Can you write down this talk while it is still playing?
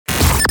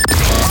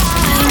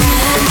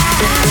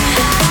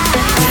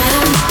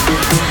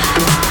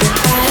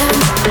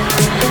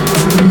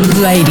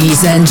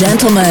Ladies and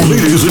gentlemen.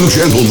 Ladies and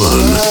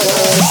gentlemen.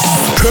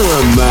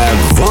 Turn that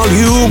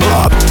volume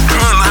up.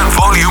 Turn that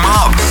volume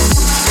up.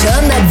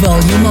 Turn that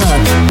volume up.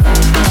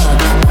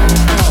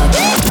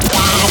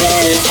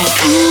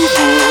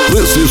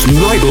 This is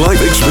Nightlife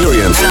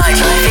Experience.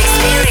 Nightlife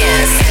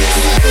Experience.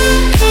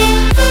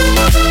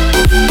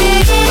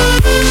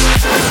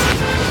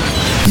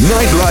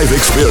 Nightlife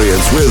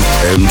Experience with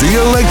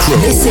MD Electro.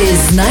 This is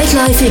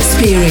Nightlife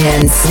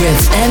Experience with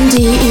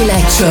MD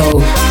Electro.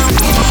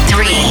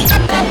 3,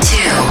 2,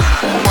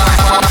 1.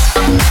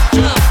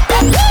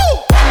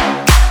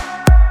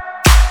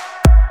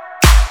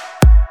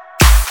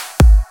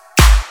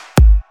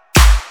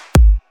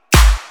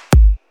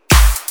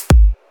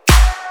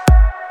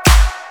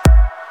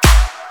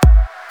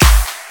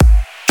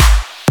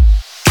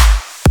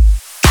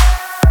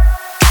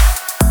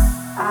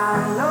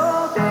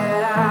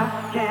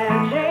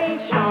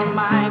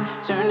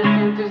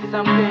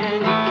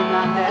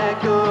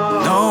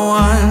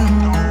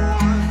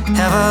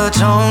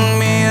 Told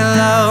me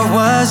love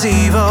was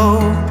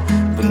evil,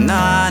 but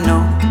now I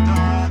know.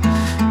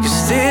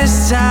 'Cause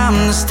this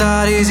time the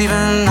start is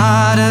even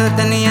harder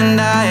than the end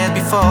I had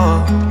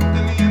before.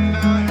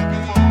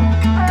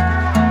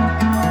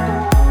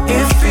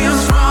 It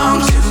feels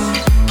wrong to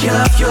kill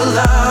off your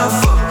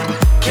love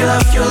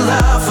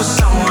for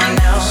someone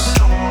else.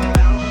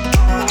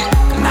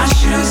 And I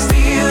shouldn't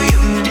steal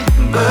you,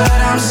 but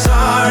I'm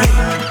sorry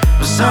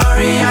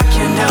I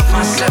can't help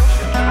myself.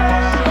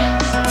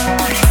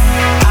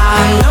 I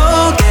know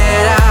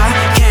that I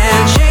can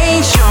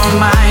change your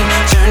mind,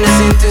 turn this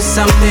into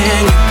something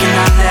you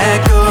cannot let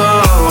go.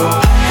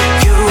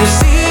 You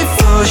see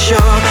for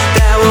sure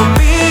there will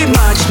be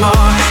much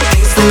more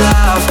things to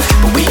love,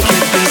 but we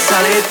could be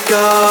solid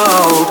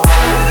gold.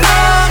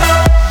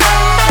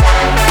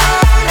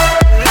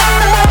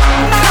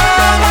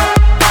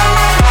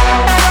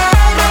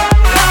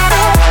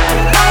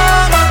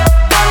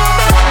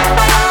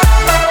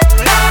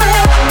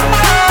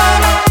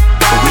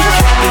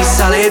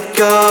 Solid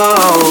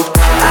gold.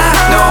 I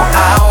know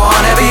I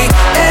wanna be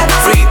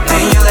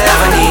everything you'll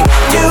ever need.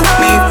 You,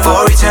 me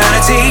for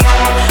eternity.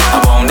 I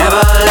won't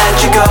ever let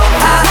you go.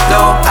 I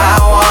know I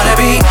wanna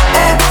be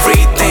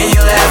everything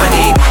you'll ever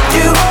need.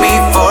 You, me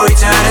for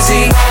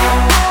eternity.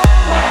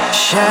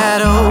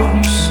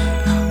 Shadows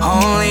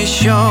only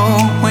show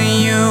when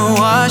you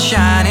are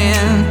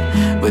shining,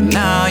 but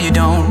now you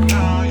don't.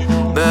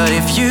 But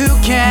if you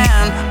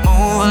can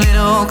move a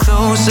little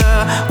closer,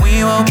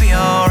 we will be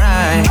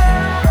alright.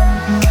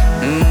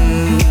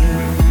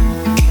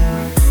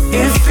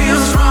 It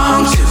feels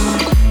wrong to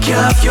kill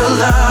off your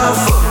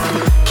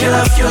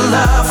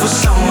love for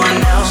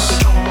someone else.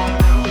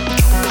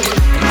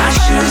 And I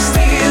shouldn't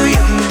steal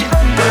you,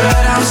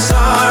 but I'm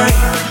sorry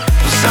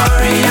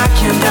I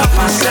can't help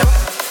myself.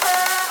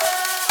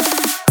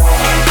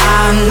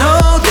 I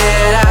know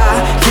that I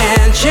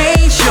can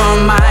change your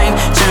mind,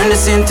 turn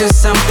this into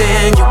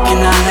something you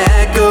cannot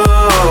let go.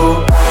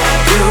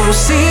 You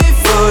see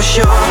for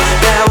sure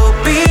there will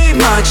be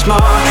much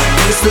more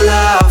things to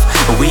love,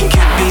 but we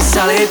can be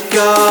solid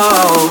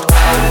gold.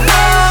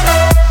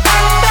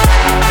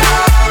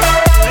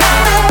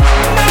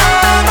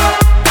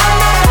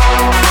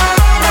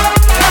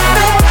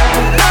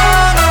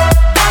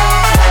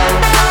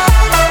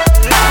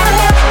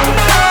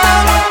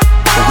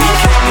 We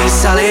can be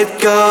solid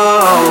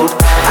gold.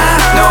 I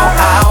know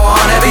I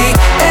wanna be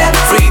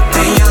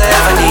everything you'll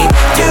ever need.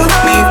 You,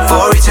 me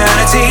for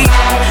eternity.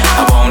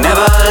 I won't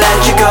ever let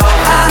you go. I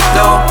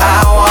know I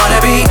wanna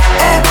be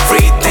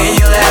everything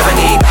you'll ever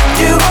need.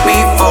 You, me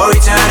for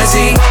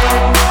eternity.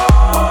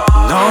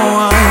 No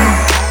one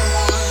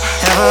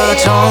ever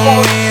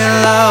told me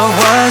love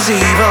was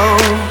evil,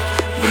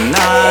 but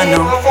now I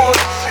know.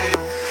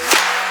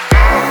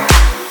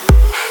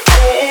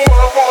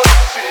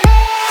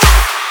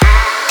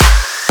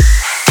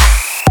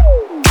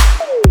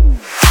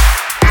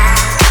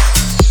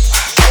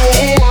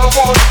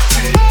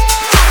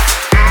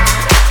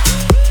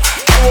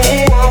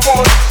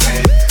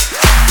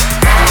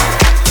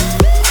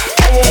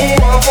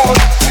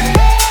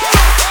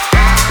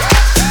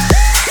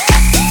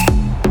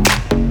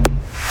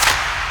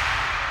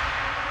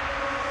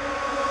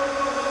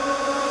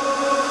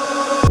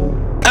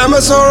 Am I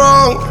so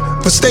wrong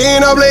for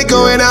staying up late,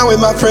 going out with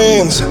my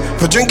friends,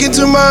 for drinking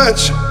too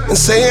much and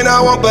saying I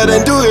won't, but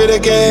then do it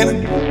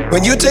again?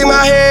 When you take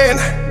my hand,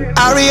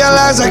 I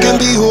realize I can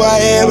be who I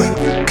am.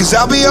 'Cause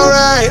I'll be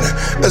alright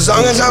as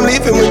long as I'm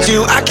leaving with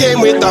you. I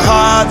came with the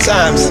hard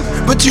times,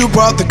 but you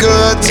brought the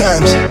good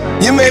times.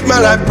 You made my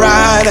life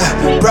brighter,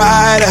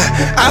 brighter.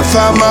 I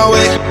found my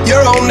way.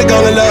 You're only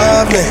gonna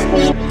love me,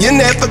 you're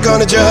never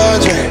gonna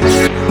judge me.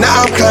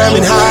 Now I'm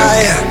climbing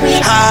higher,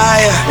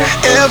 higher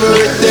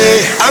every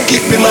day. I'm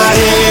keeping my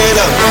head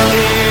up.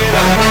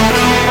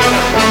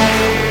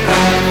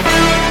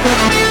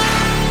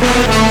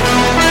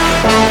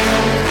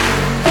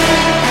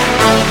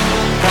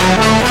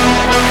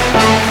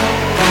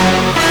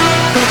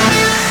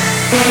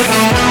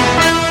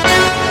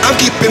 I'm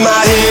keeping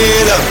my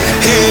head up,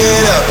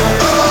 head up.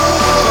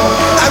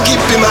 I'm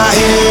keeping my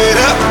head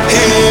up,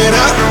 head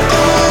up.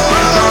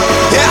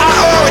 Yeah, I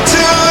owe it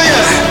to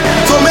you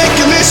for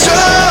making me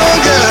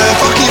stronger,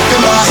 for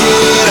keeping my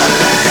head up.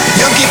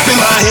 You're keeping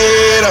my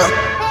head up.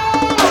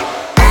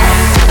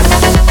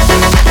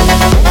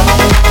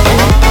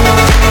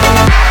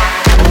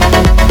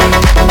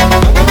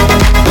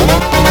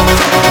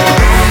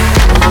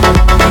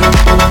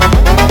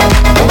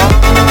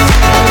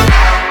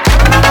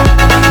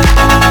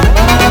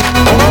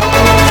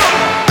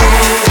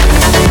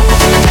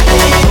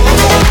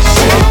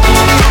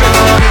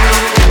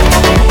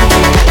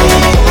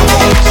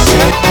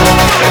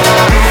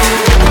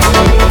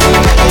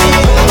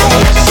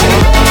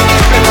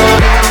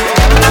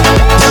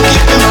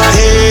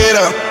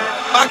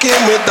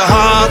 With the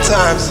hard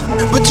times,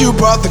 but you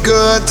brought the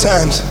good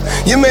times.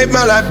 You made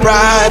my life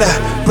brighter,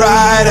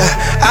 brighter.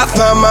 I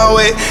found my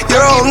way.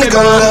 You're only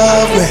gonna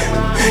love me.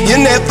 You're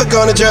never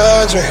gonna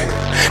judge me.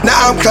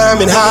 Now I'm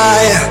climbing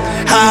higher,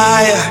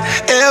 higher.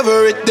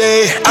 Every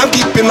day I'm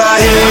keeping my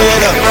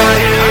head up.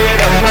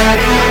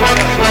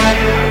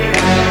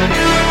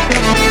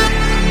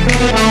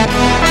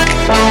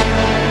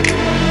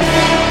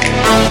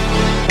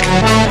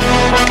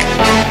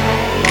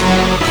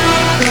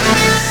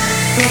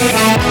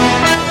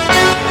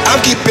 I'm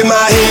keeping my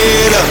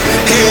head up,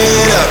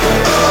 head up.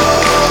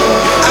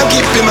 I'm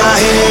keeping my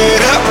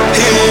head up,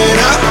 head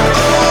up.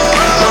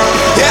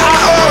 Yeah,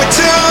 I owe it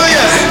to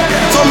you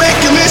for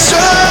making me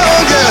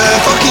stronger,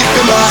 for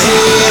keeping my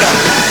head up.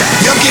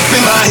 You're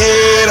keeping my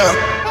head up.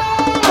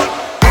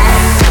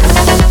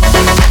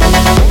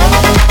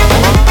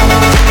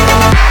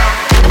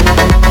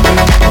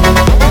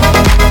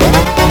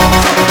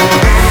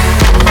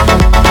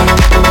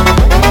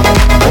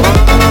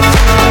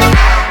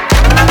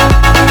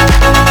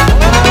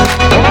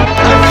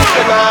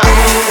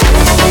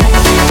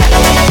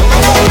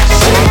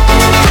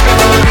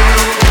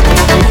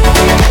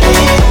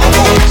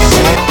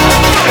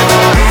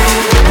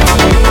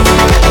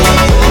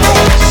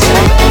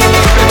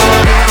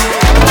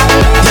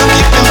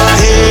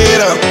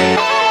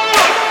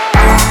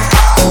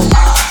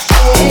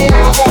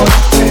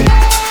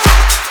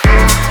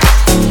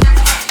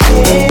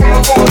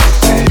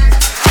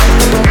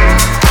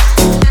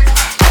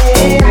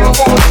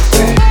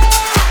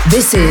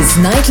 This is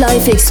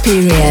Nightlife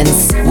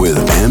Experience with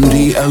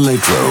MD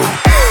Electro.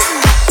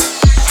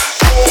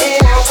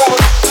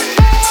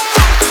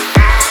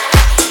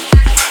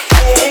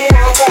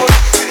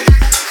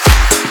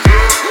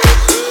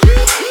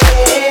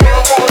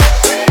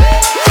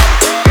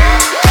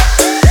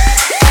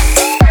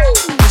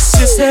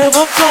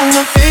 Never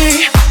gonna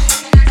be.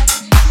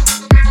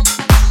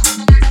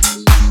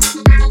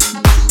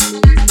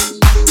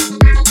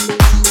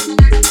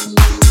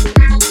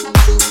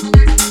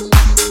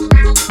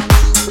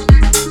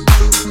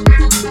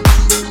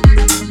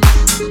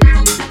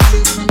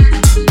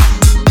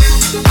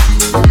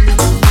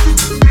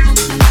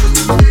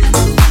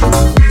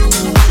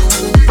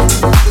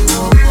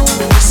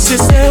 This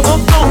is never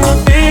gonna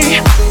be.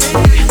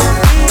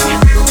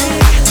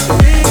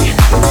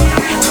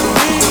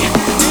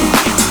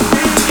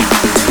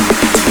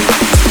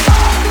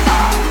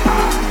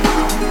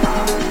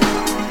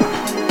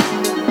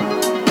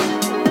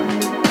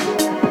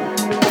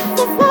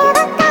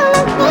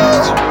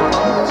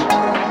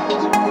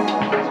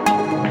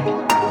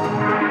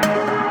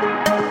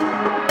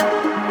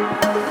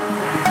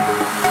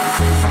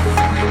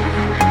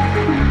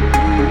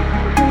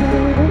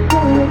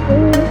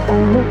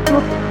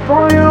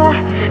 For you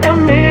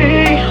and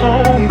me,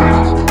 home.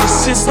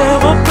 This is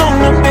never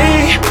gonna be,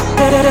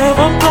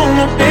 never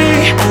gonna be.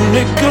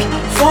 Only good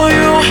for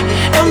you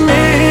and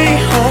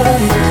me,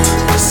 home.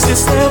 This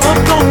is never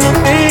gonna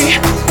be,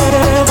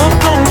 never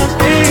gonna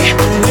be.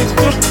 Only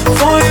good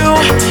for you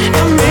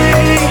and me,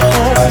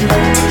 home.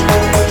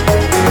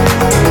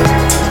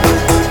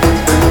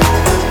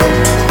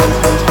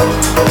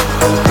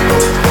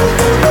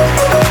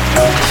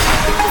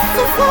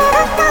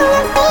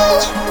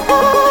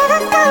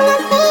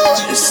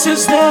 This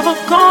is never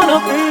gonna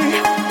be,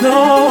 no.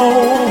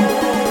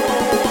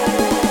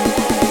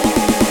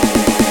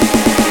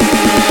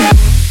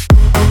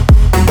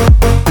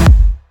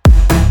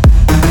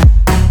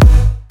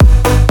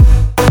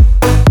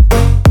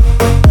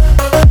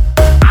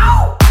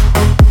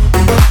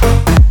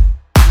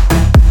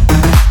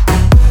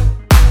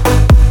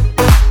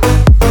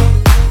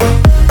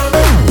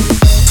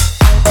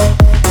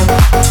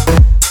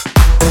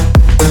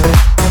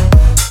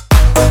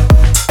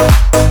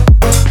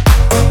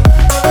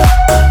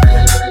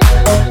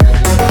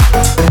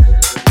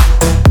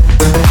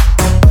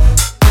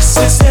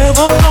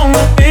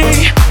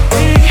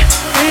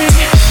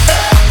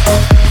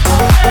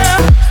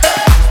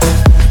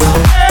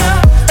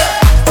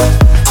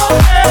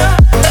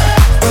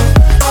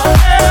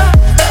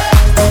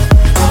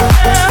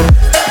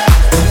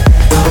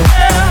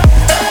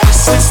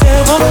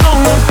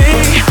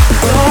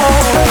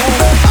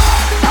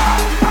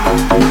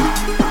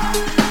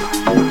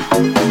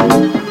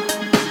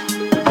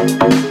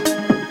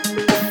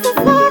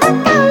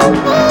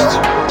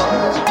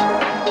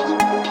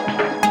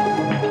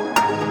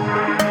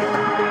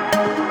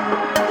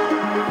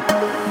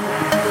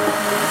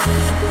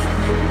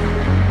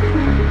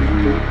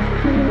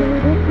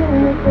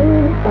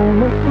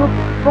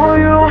 for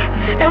you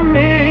and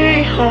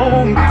me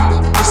home.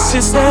 This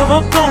is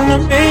ever gonna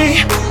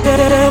be,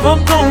 ever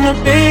gonna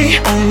be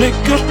only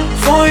good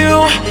for you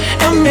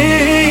and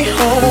me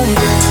home.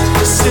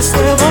 This is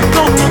ever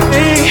gonna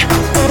be,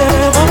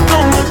 ever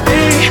gonna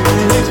be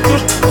only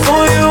good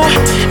for you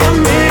and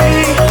me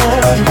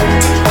home.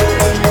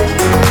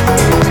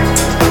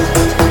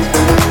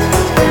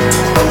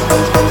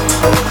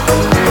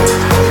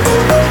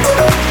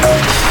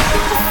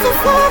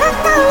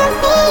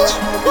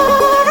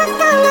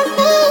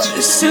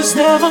 This is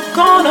never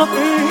gonna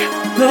be,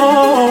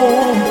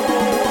 no.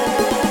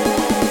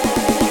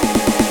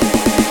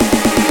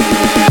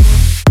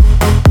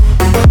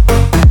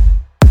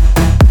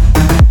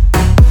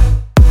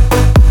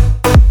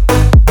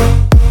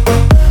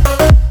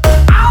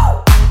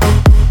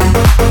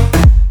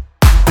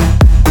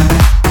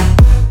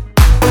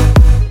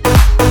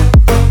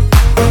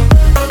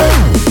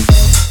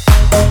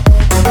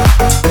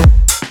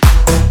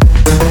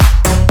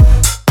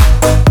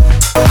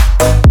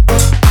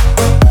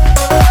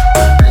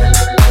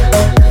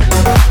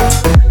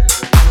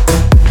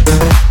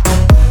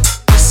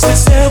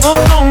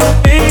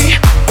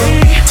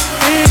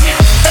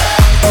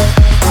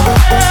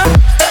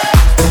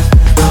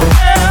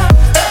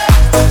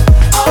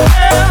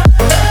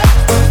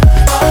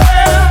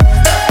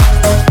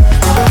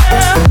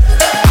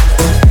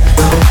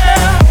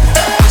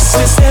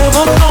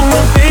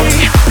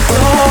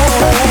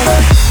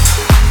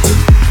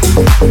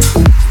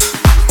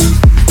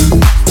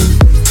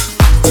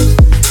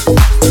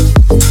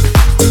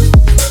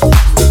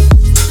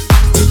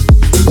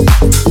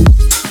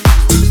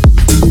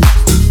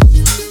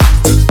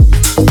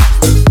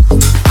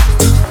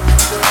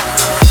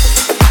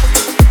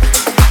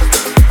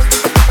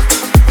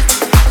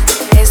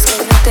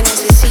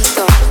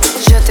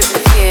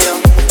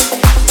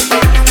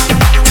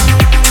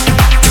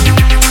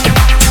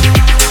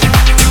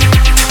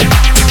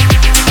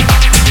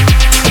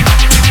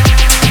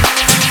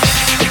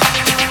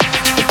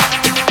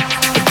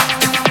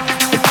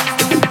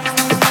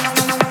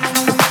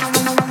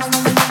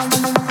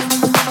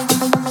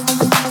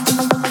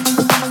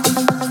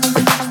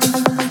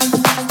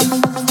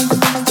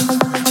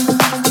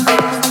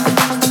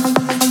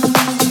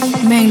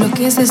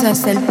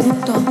 Hasta el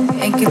punto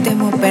en que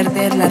temo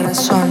perder la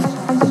razón,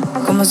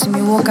 como si mi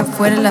boca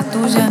fuera la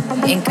tuya,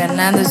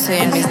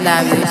 encarnándose en mis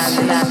labios.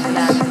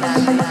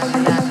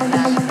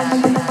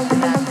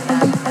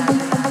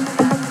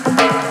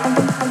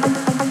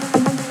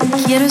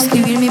 Quiero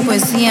escribir mi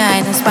poesía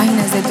en las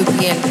páginas de tu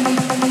piel,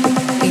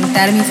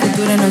 pintar mi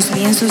futuro en los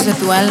lienzos de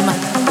tu alma.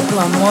 Tu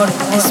amor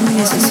es mi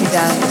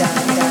necesidad.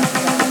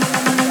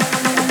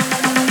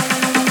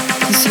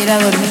 Quisiera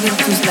dormir en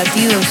tus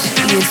latidos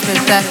y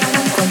despertar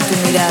con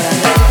tu mirada.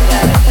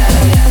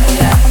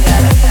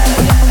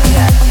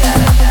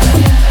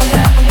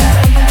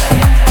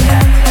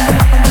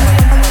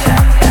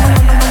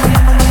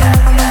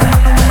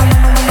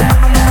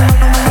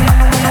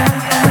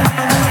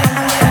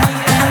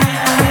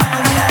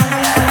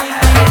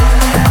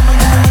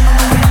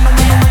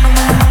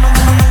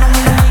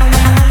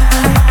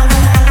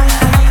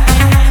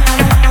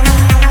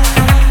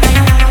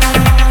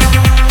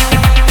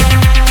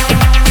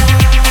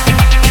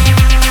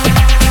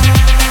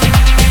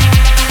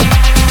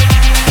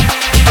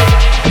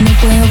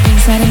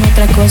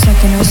 Cosa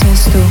que no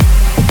seas tú.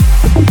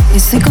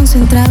 Estoy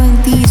concentrado en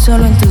ti y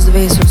solo en tus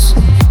besos.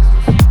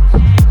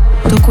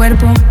 Tu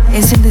cuerpo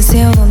es el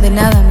deseo donde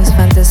nadan mis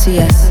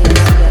fantasías.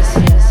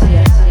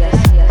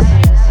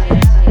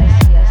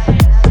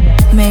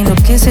 Me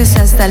enloqueces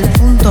hasta el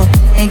punto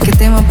en que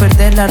temo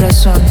perder la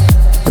razón,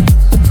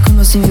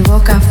 como si mi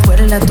boca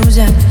fuera la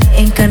tuya,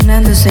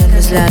 encarnándose en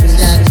mis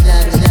labios.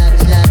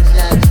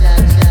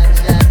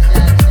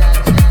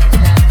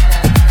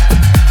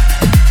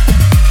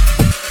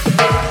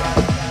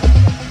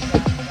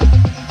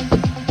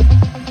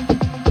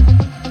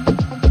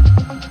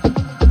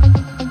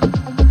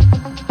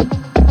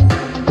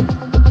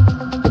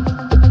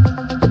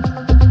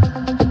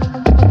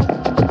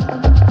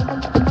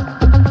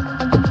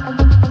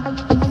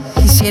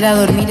 Quisiera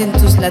dormir en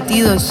tus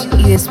latidos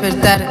y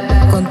despertar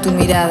con tu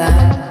mirada.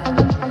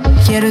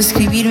 Quiero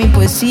escribir mi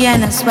poesía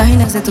en las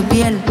páginas de tu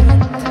piel,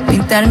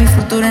 pintar mi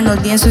futuro en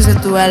los lienzos de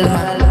tu alma.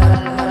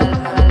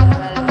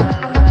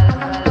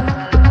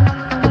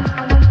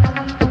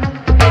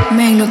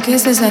 Me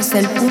enloqueces hasta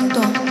el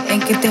punto en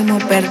que temo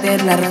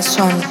perder la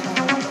razón,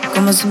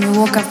 como si mi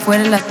boca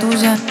fuera la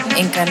tuya,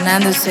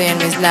 encarnándose en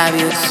mis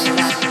labios.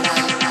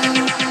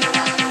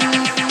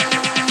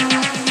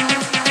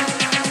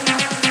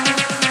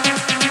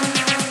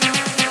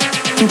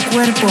 Tu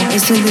cuerpo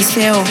es el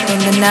deseo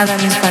donde nadan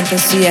mis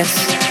fantasías.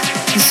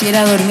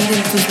 Quisiera dormir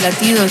en tus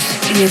latidos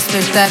y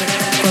despertar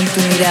con tu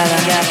mirada.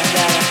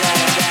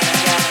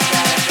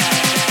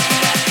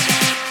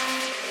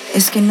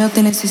 Es que no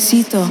te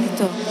necesito,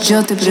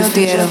 yo te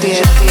prefiero.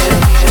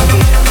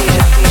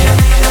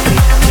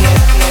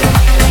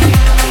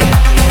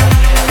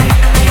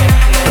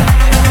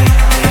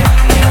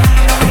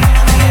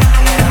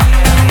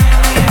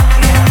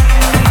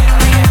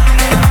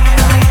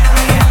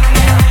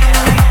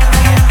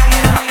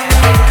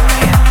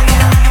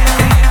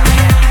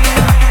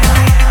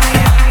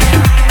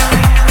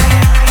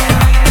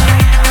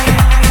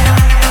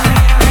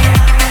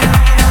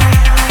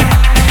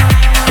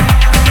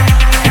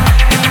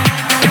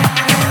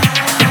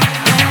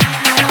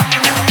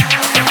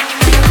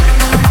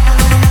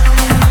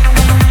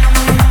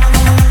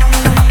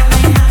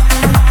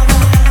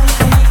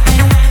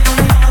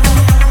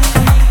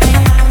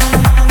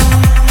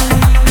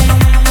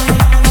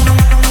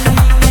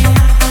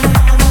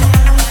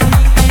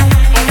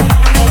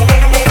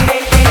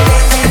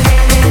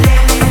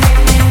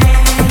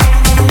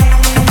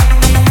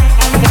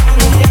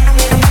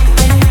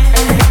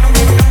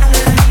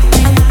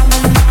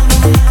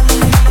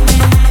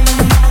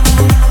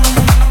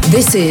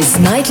 This is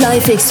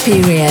Nightlife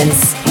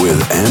Experience with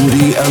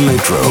Andy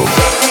Electro.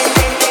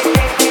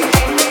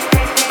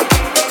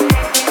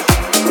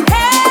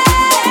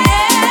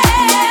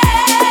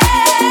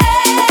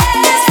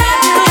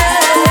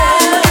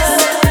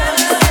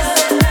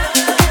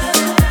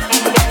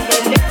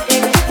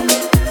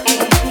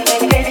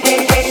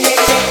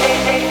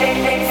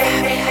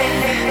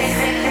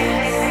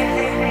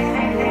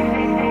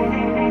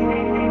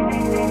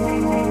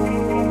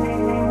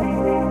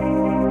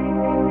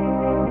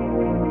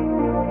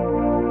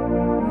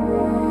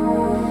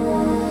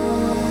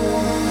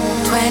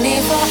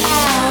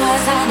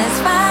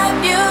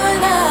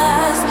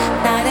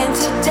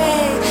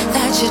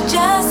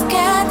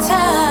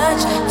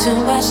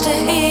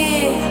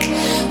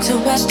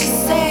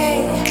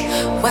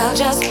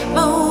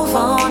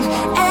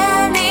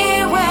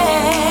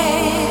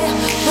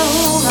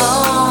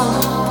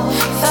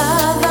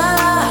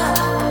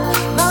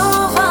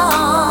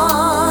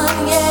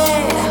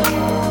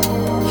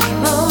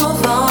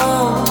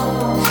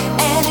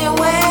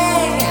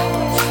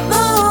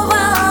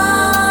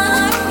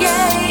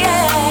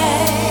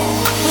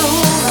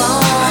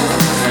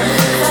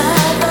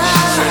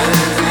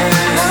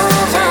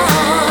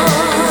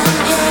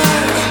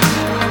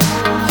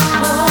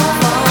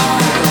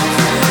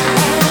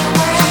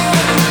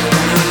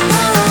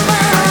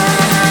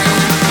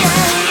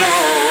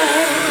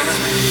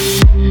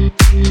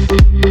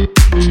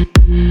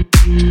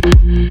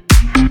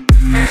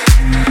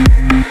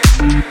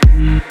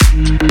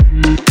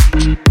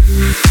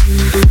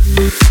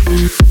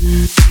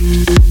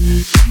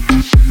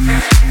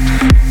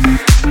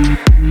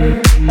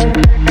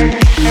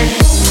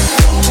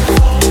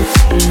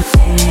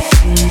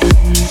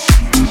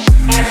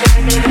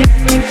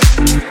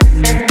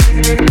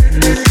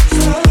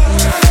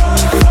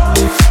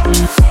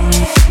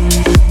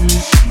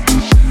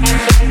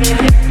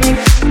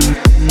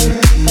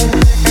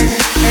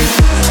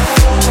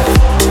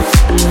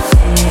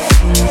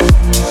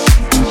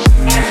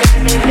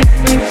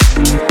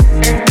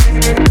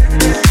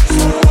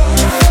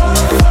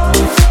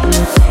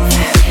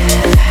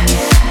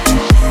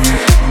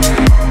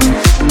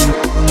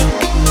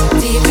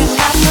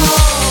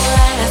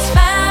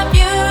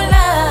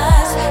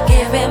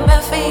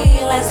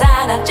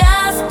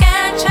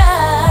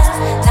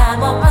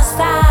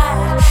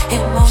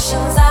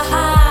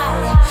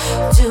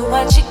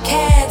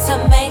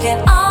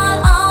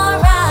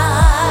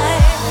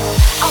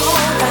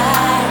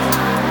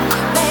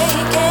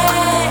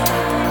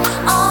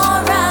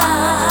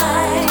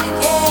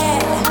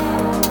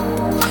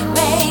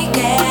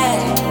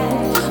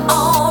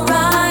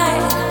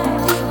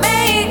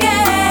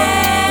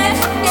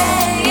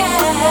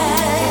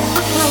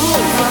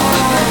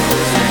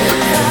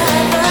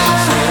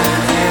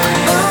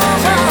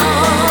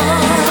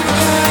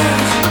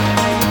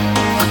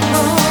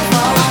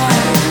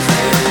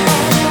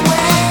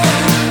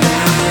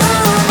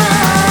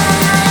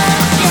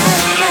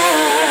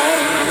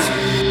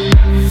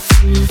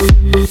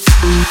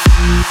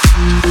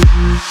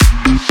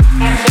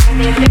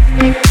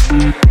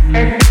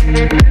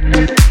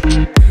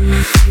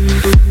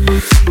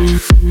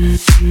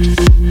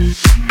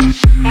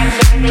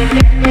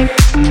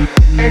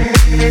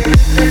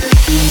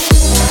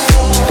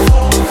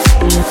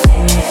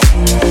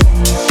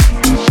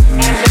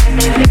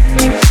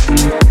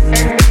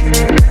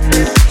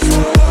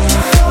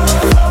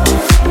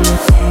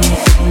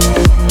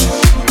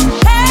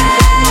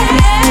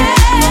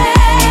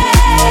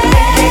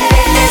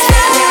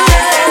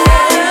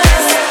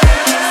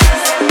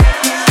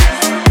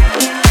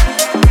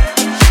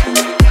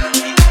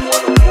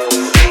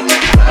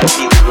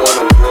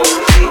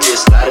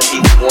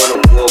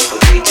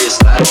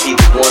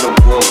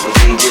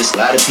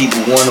 A lot of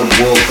people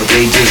wanna walk, but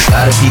they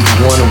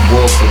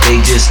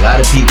just.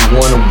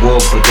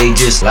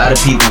 A lot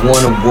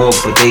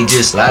of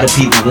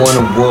people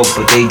wanna walk,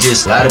 but they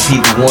just. A lot of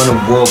people wanna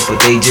walk,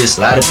 but they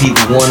just. A lot of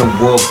people wanna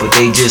walk, but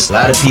they just. A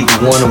lot of people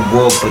wanna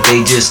walk, but they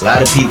just. A lot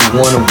of people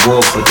wanna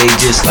walk, but they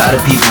just. A lot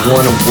of people wanna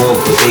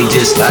walk, but they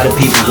just. A lot of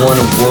people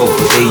wanna walk,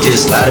 but they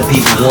just. A lot of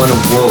people wanna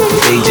walk, but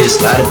they just.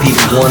 A lot of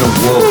people wanna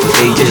walk, but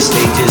they just.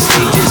 They just.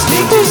 They just.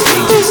 They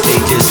just. They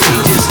just. They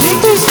just. They just. They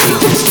just. They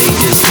just. They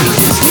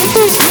just. They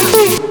just. They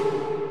just.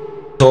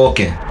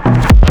 Talking.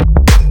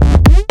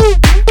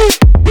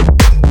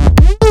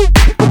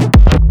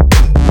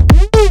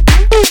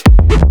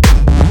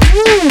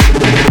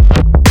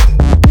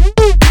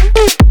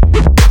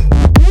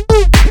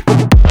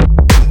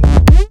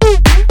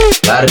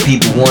 A lot of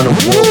people wanna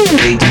walk, but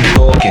they just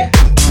talking.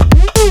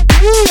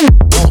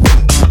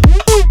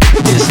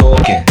 Just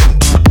talking.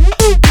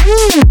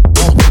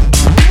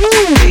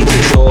 They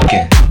just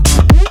talking.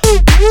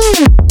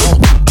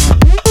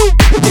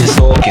 Just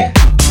talking.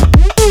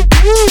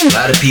 A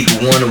lot of people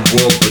wanna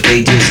walk, but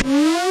they just talking.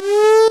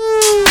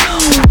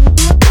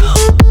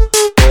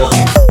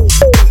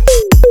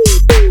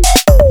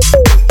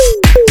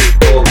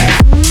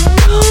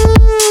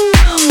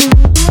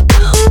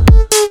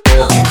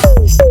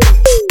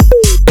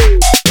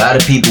 A lot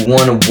of people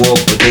wanna walk,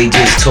 but they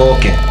just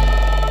talking.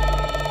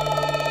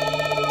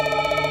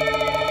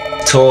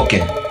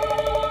 talking,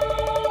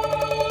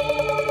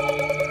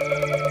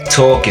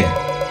 talking,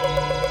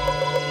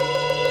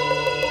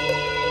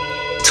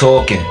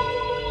 talking.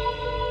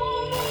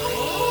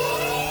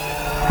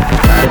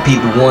 Lot of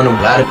people want a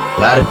lot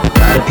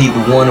of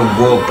people want to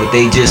walk, but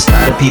they just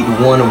lot of people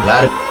want a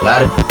lot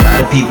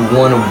of people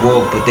want to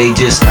walk, but they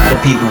just lot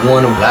of people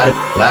want a lot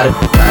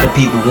of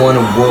people want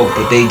to walk,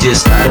 but they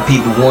just lot of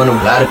people want a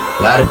lot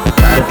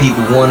of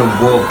people want to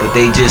walk, but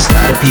they just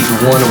lot of people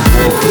want to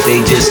walk, but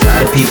they just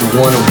lot of people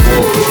want to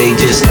walk, but they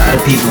just lot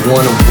of people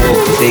want to walk,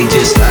 but they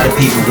just lot of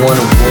people want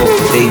to walk,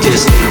 but they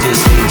just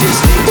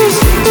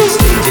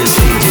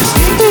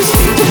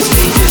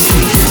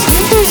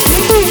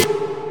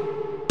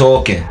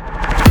talking.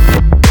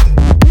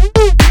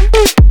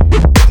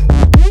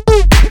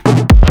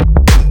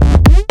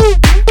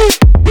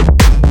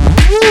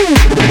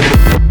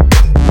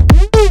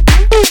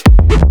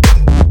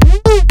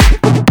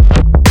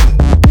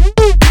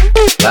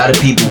 A lot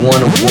of people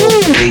wanna walk,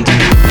 but they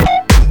just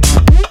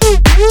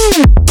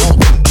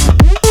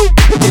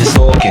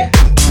talking.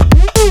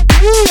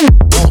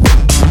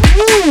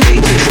 They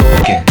just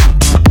talking.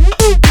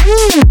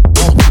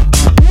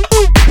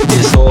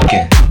 Just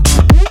talking.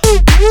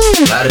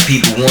 A lot of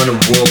people wanna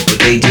walk, but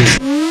they just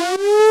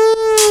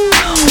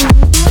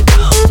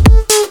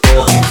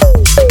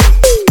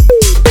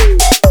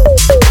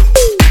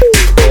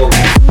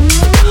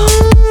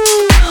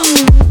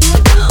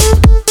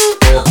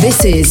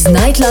This is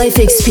Nightlife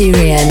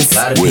Experience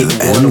with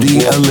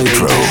MD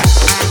Electro.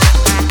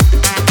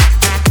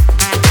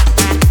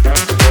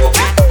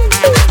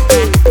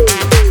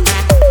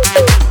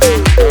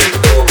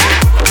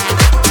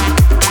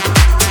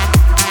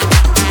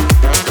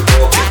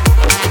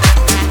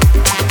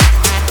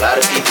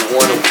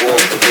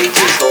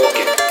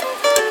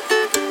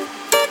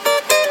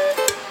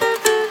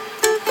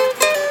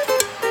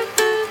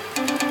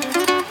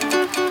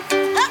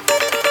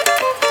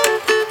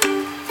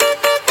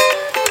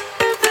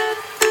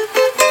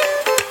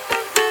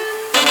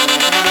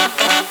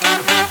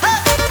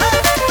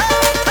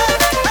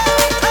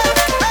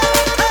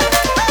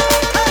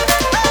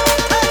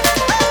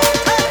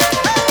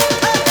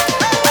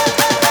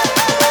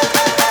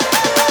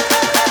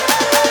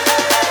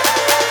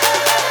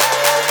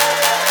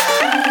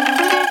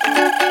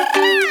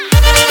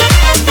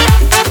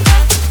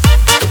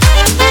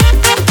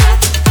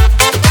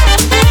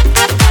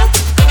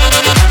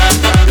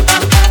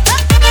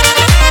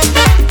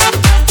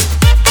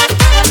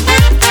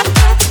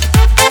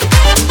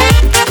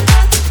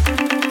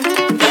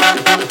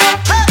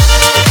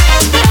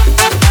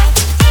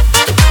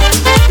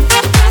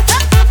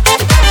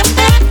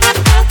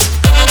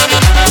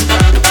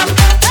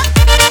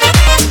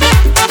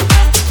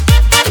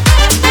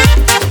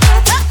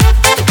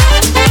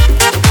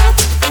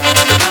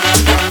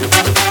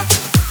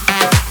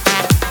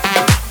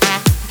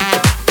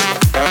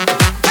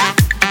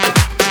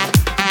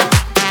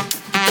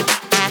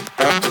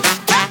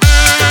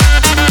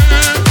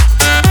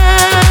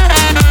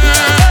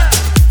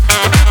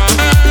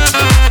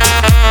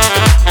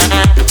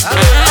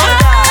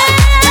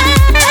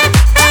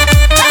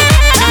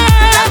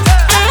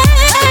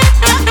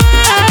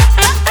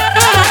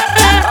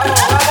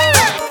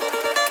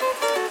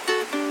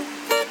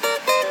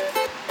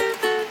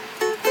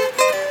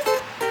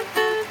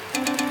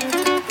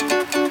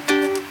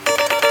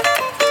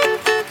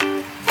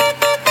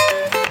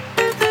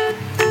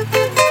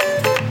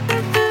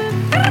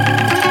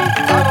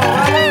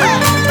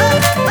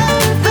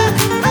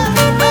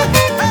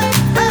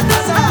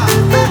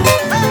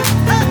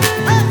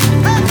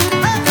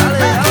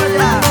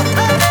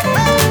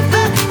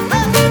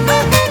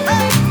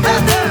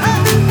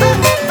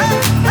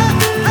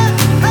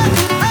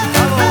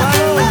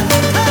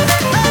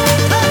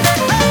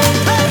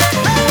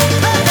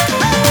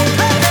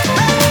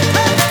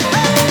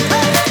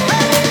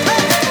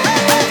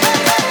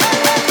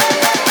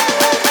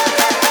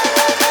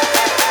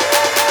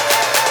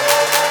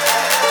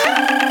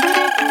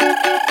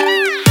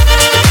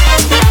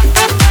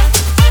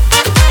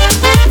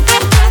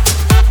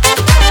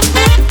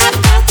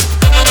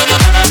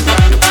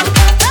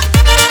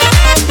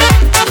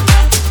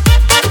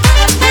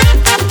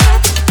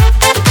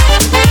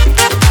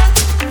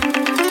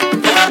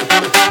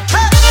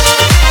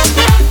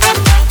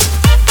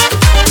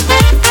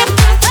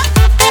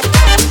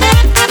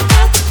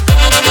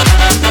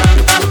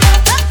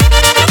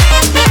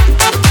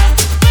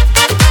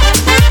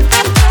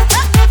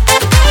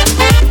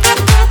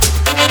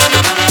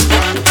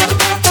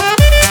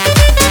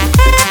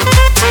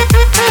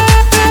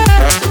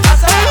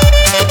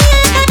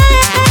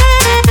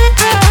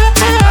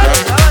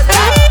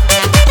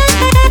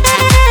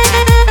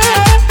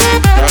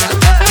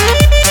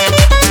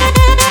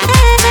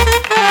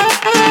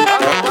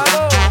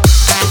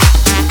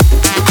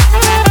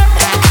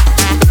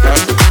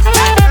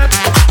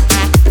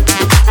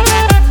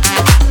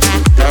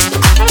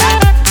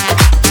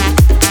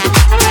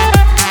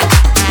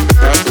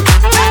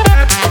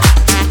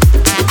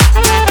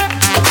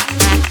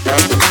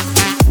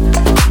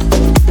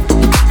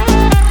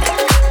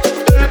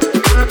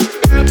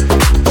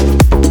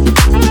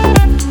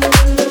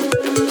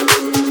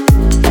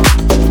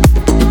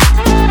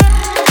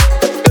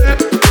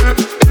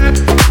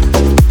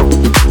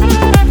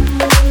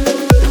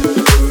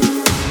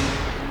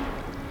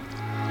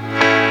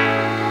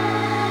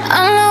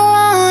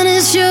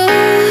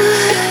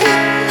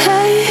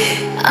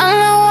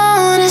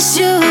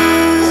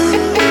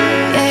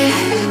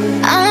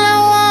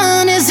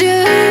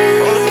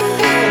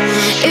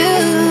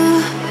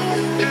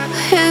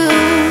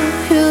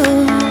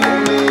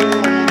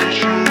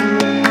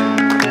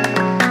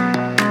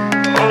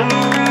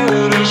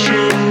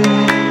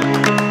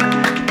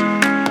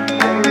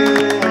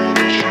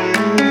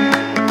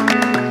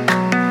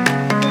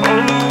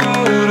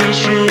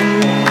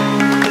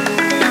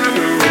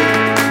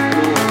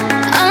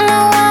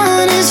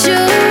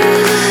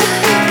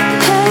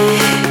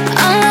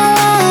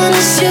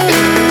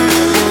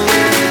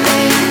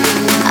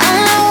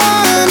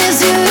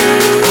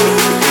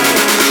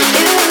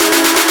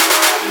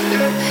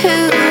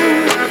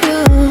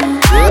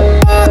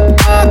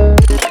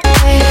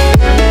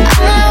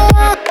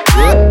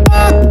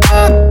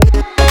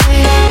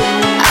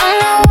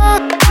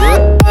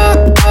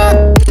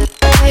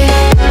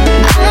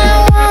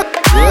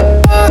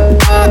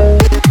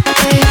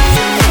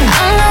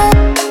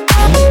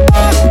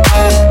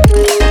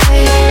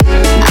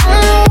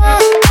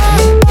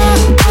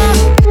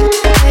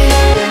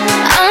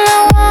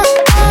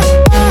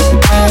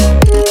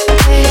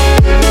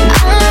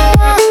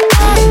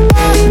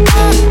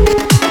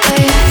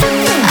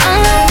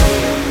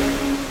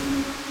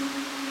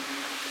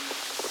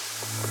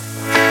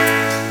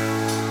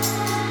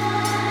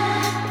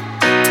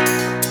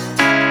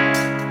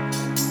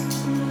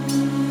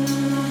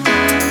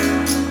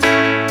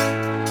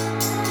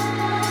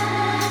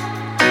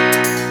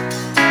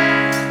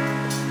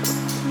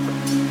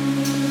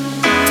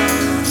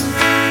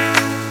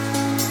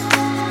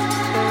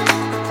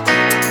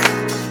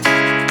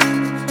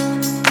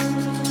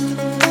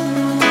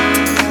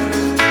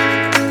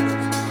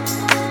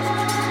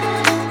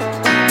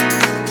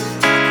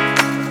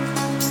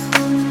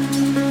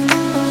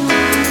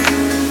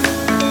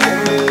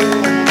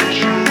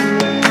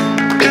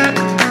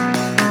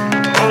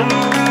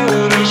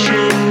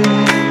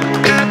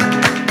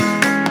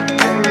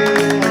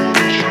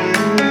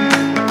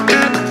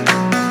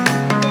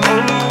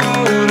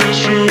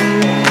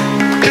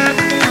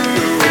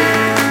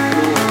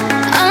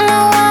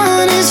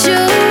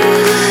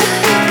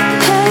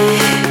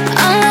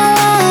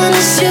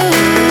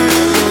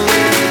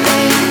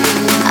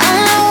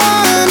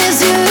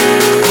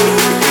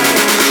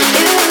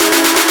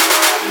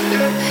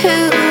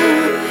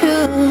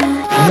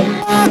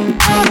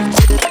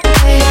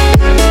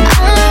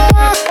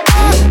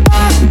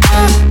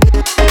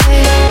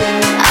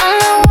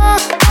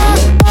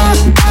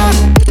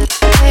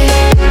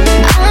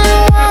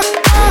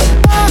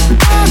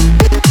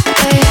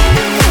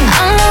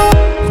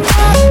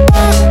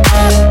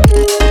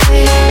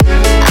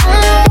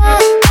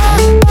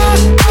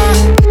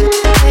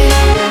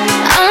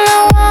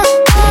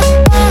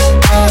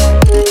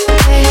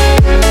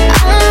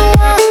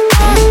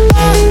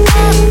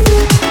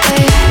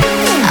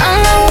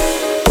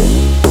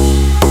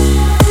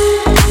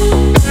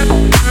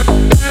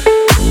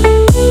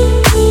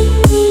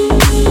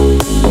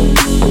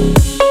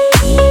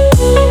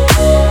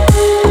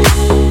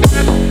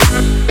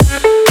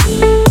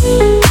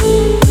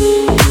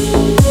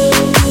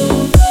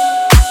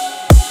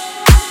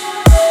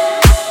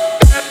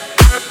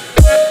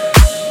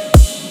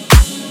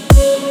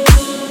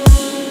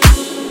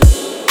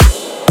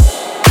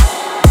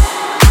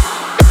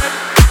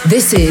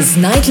 This is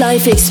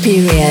Nightlife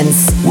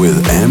Experience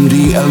with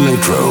MD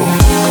Electro.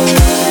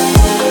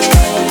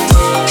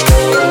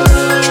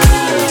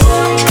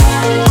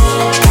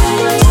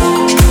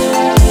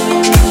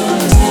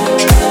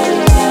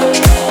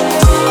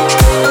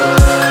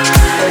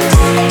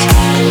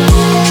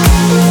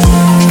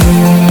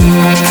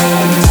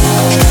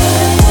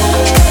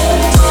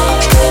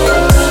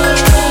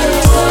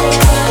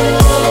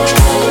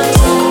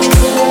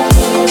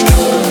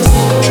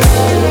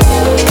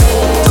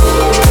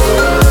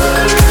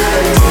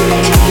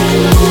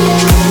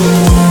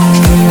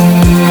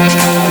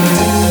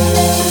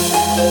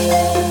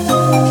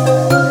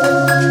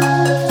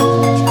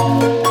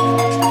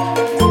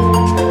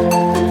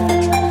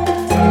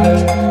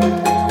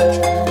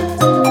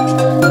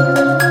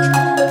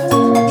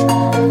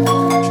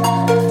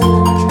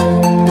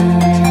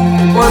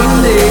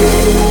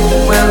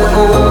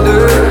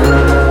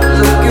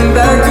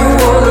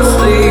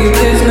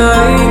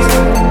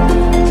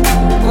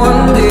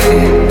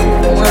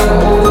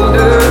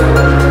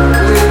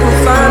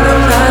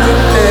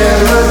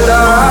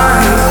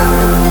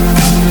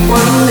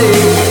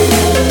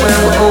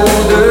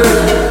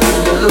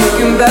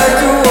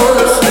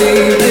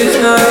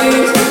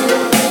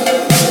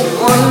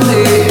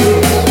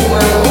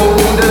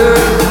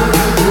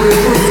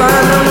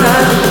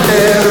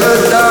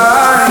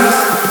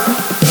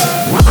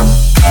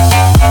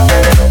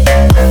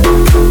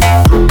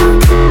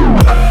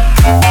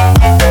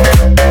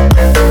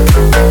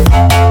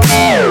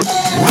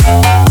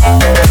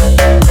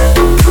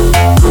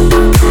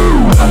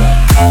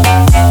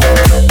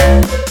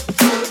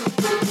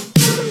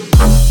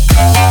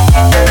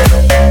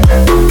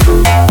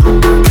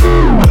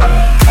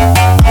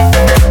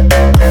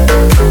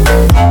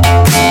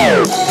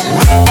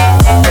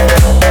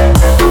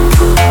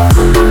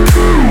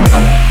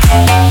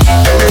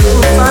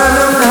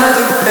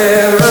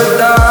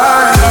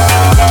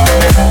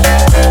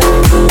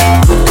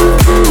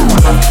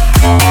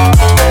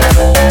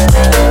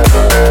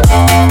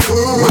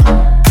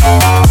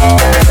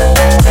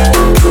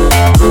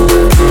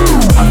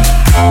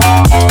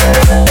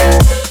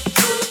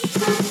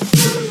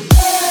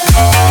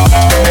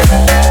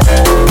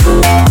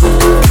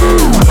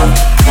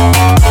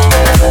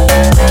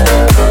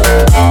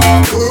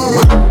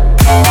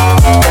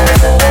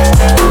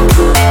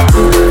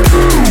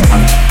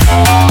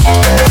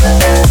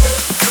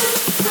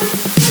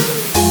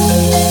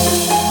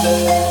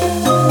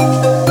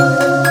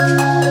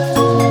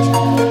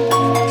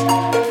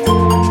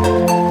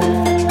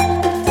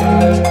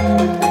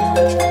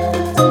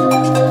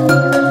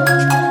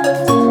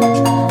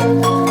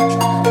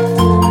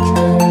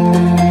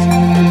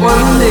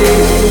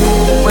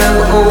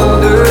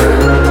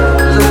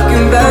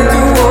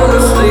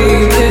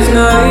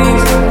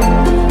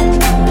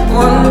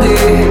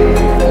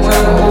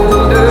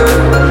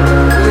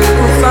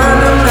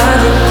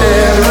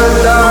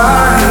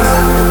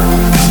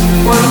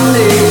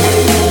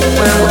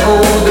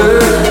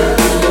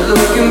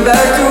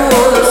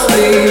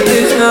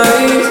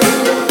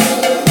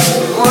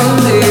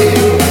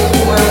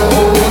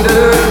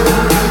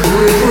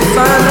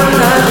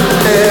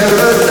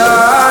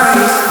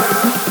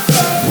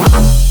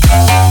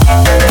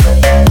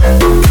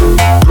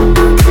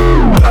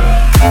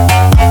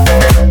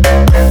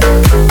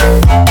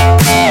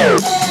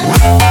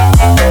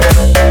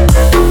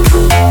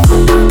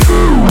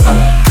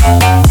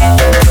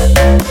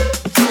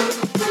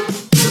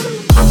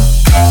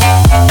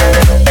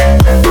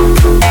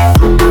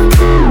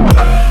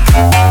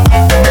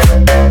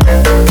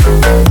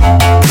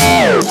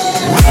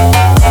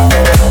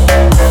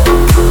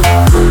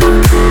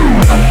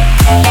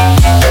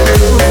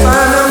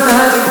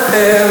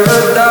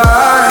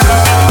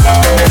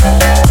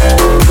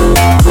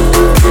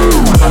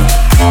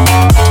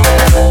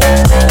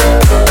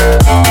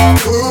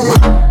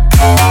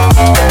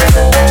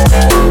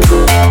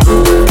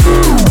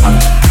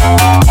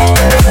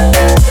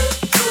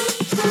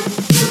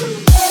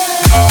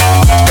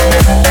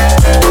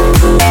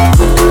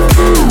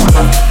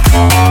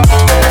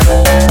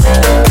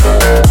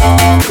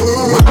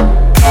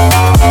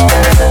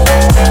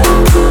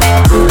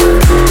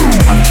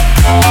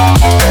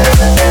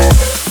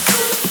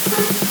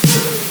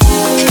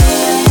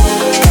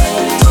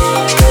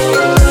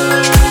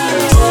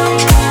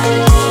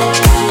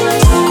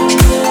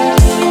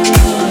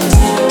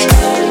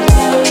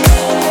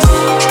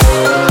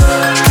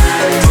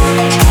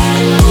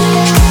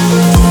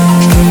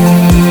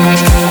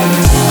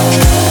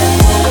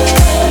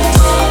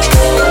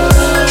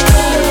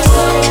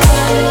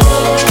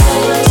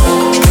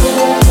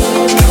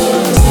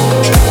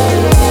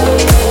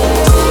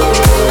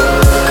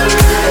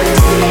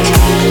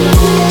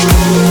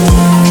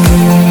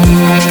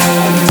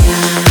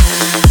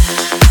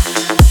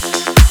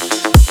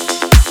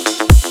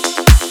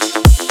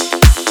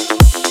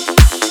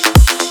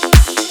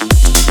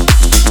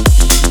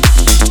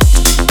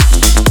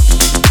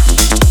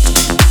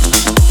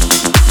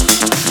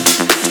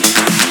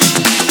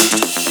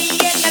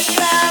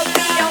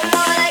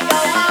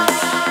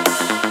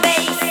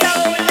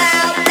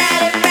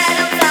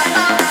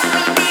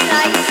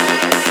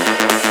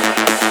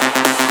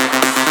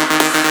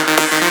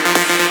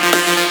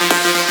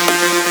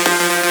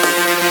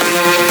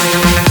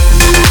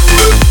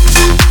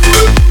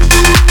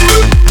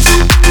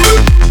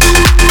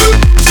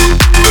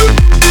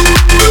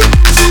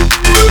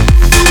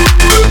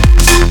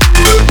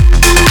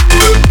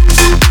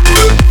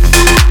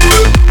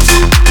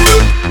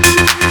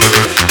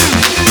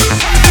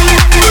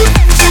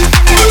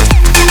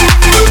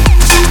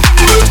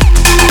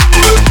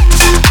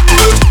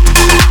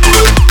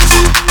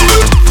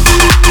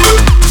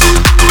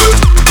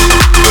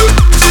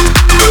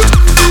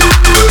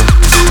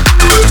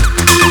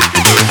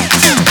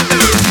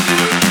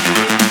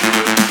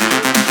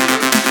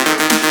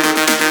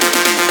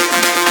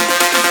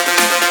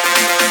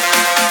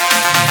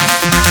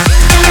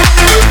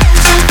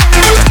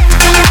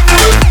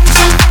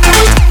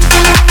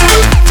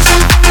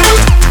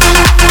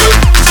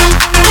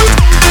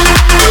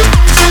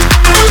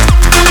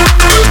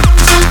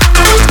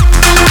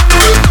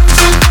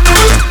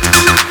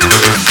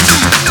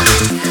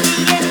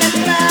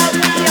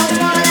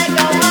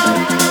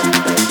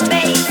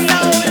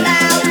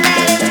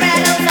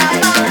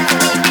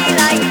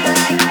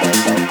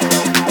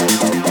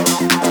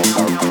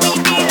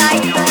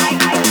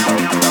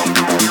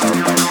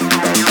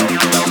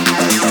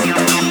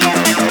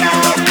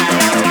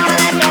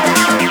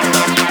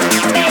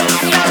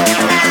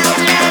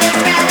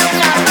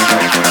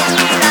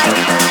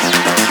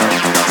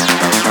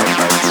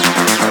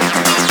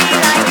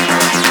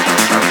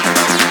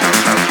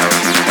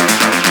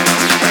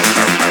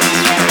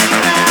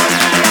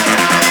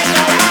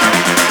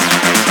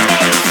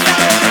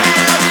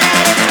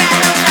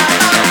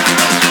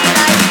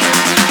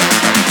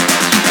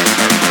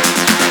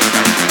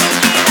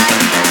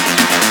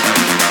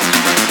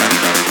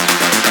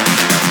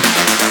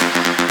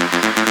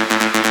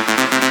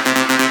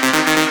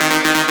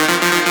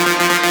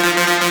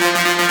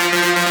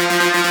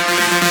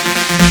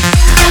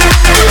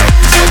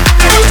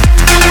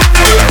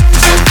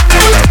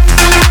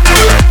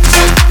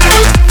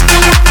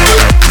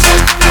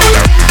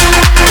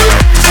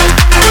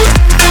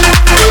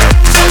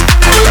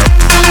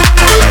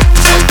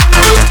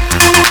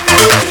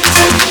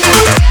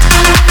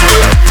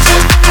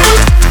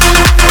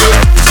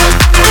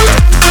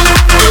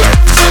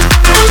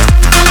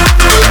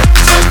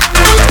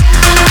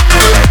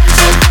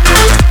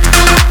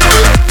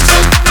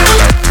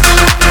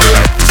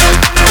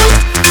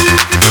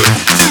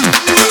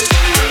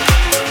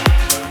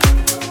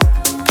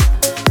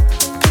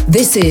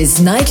 This is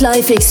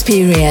Nightlife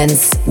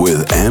Experience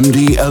with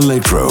MD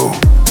Electro.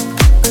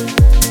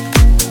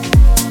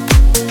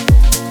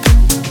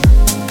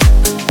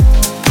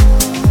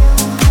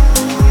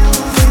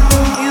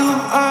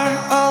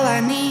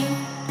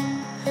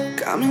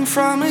 Coming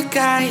from a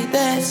guy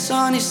that's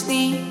on his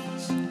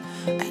knees,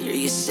 I hear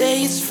you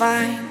say it's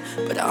fine,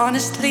 but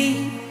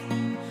honestly,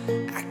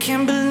 I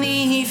can't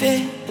believe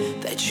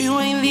it, that you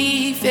ain't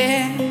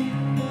leaving.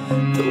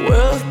 The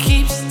world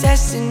keeps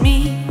testing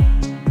me.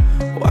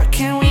 What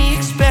can we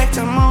expect?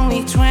 I'm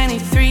only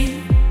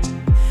 23.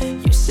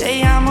 You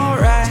say I'm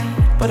alright,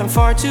 but I'm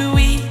far too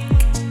weak.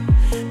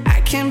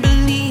 I can't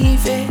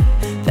believe it,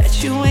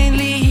 that you ain't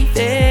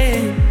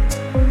leaving.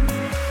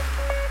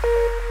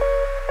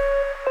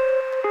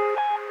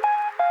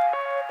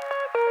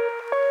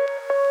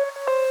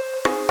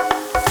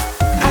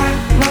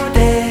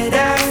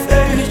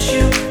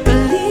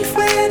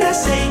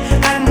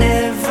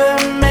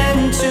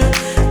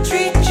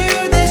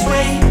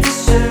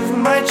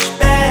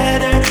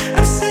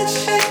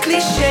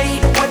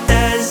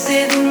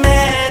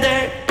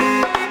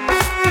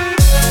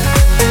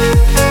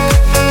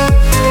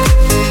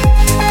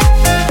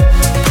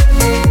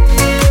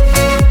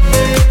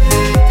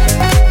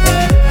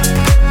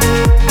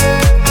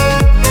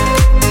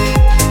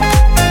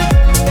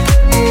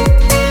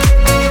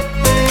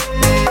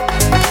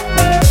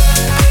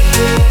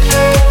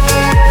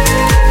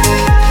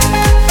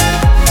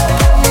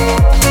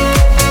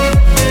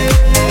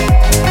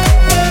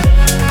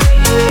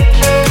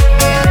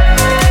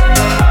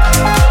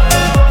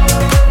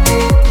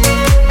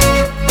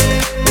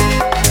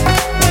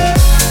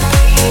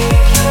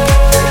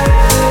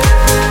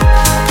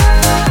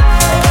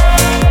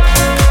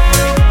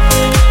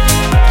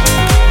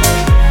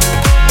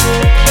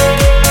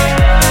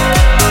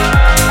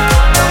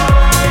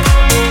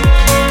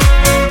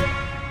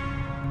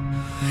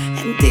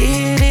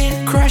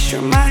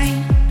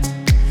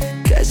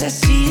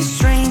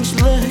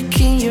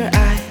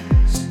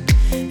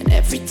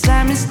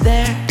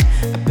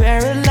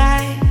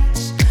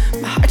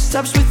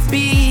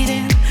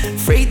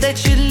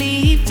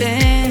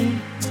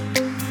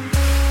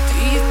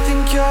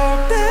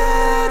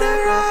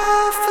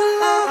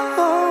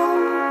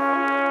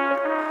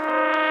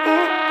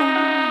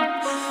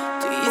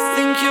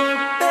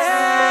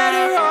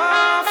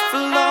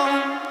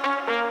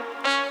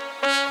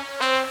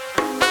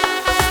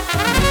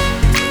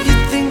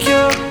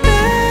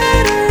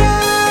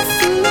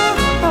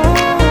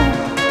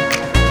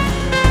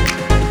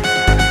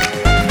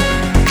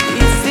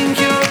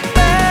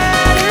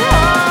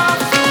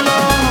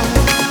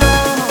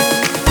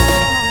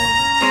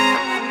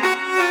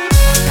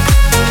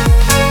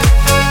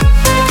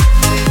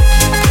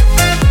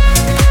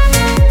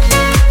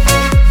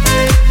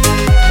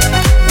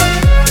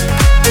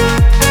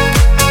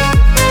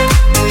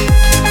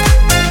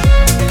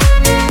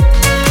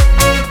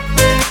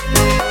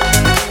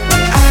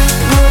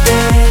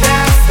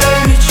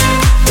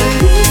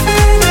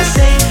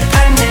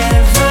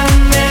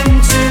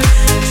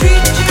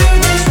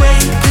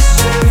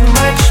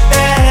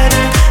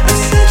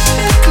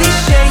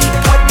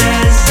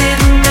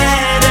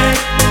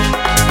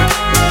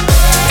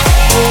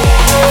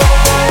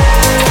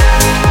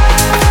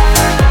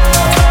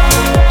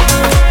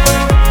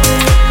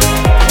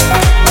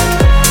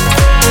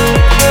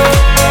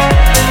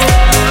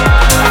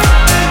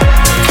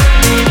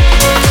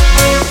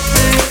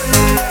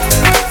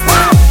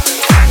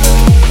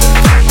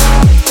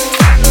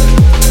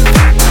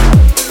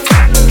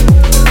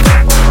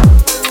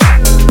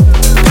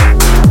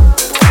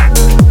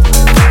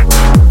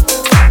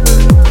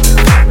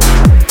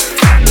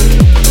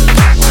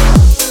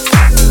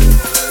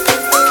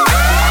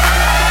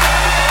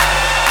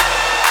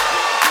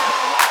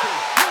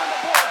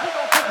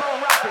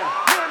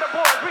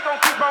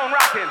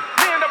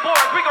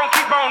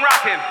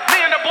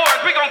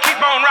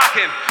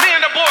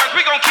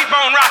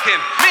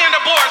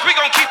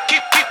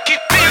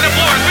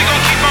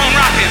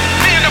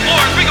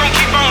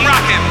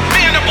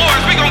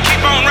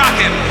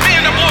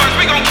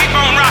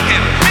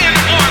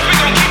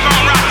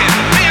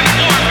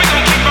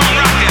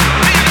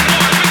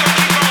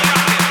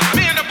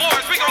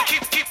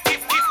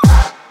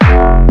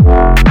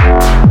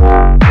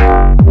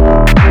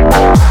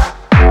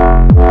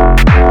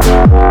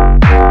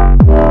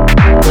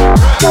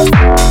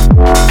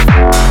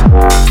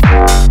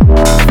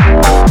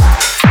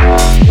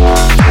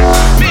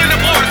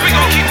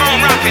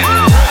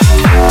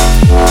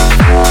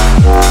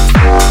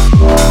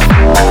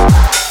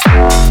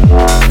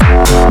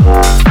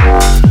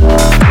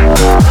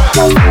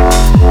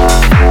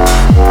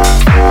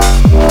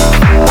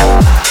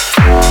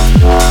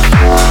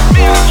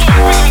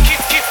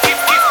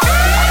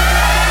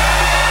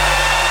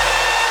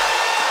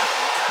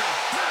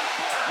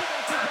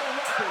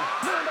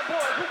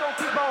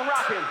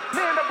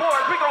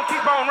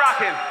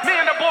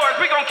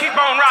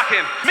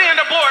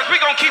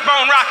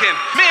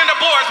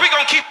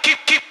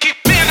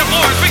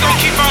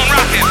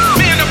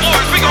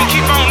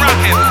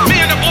 Me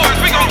and the boys,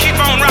 we gon' keep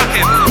on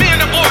rocking.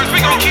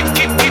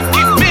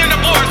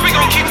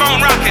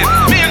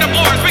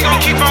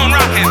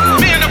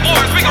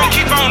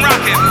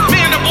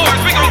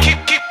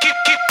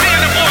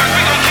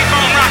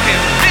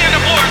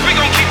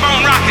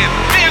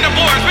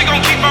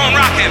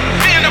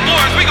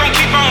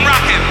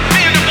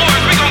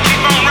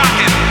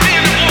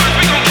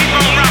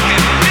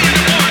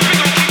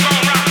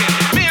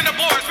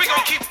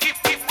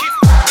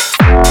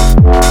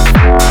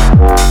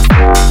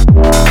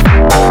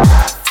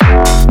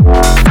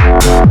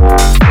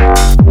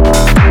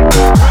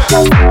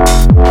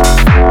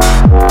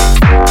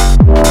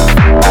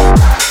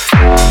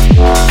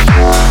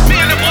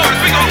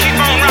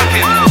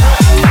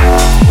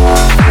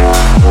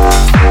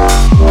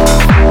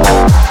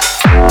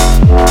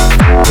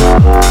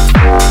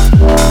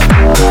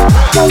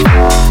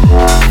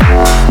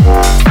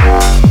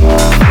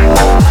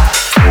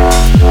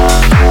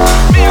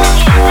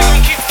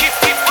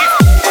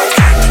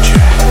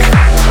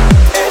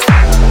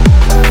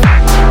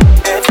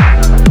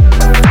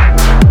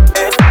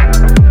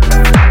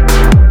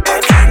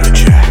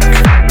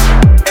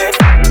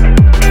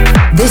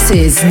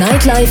 This is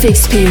Nightlife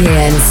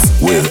Experience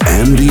with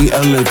Andy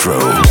Electro.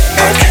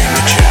 I came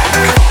to jack.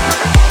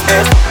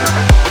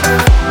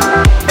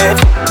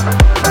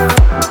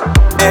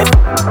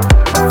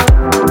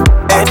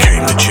 I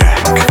came to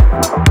jack.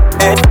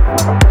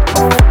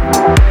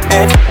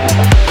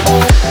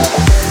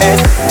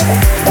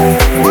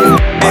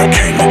 I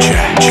came to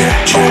jack,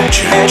 jack, jack,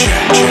 jack,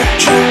 jack, jack,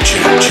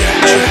 jack,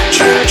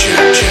 jack,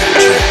 jack, jack,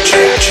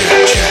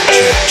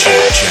 jack,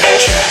 jack, jack,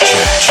 jack,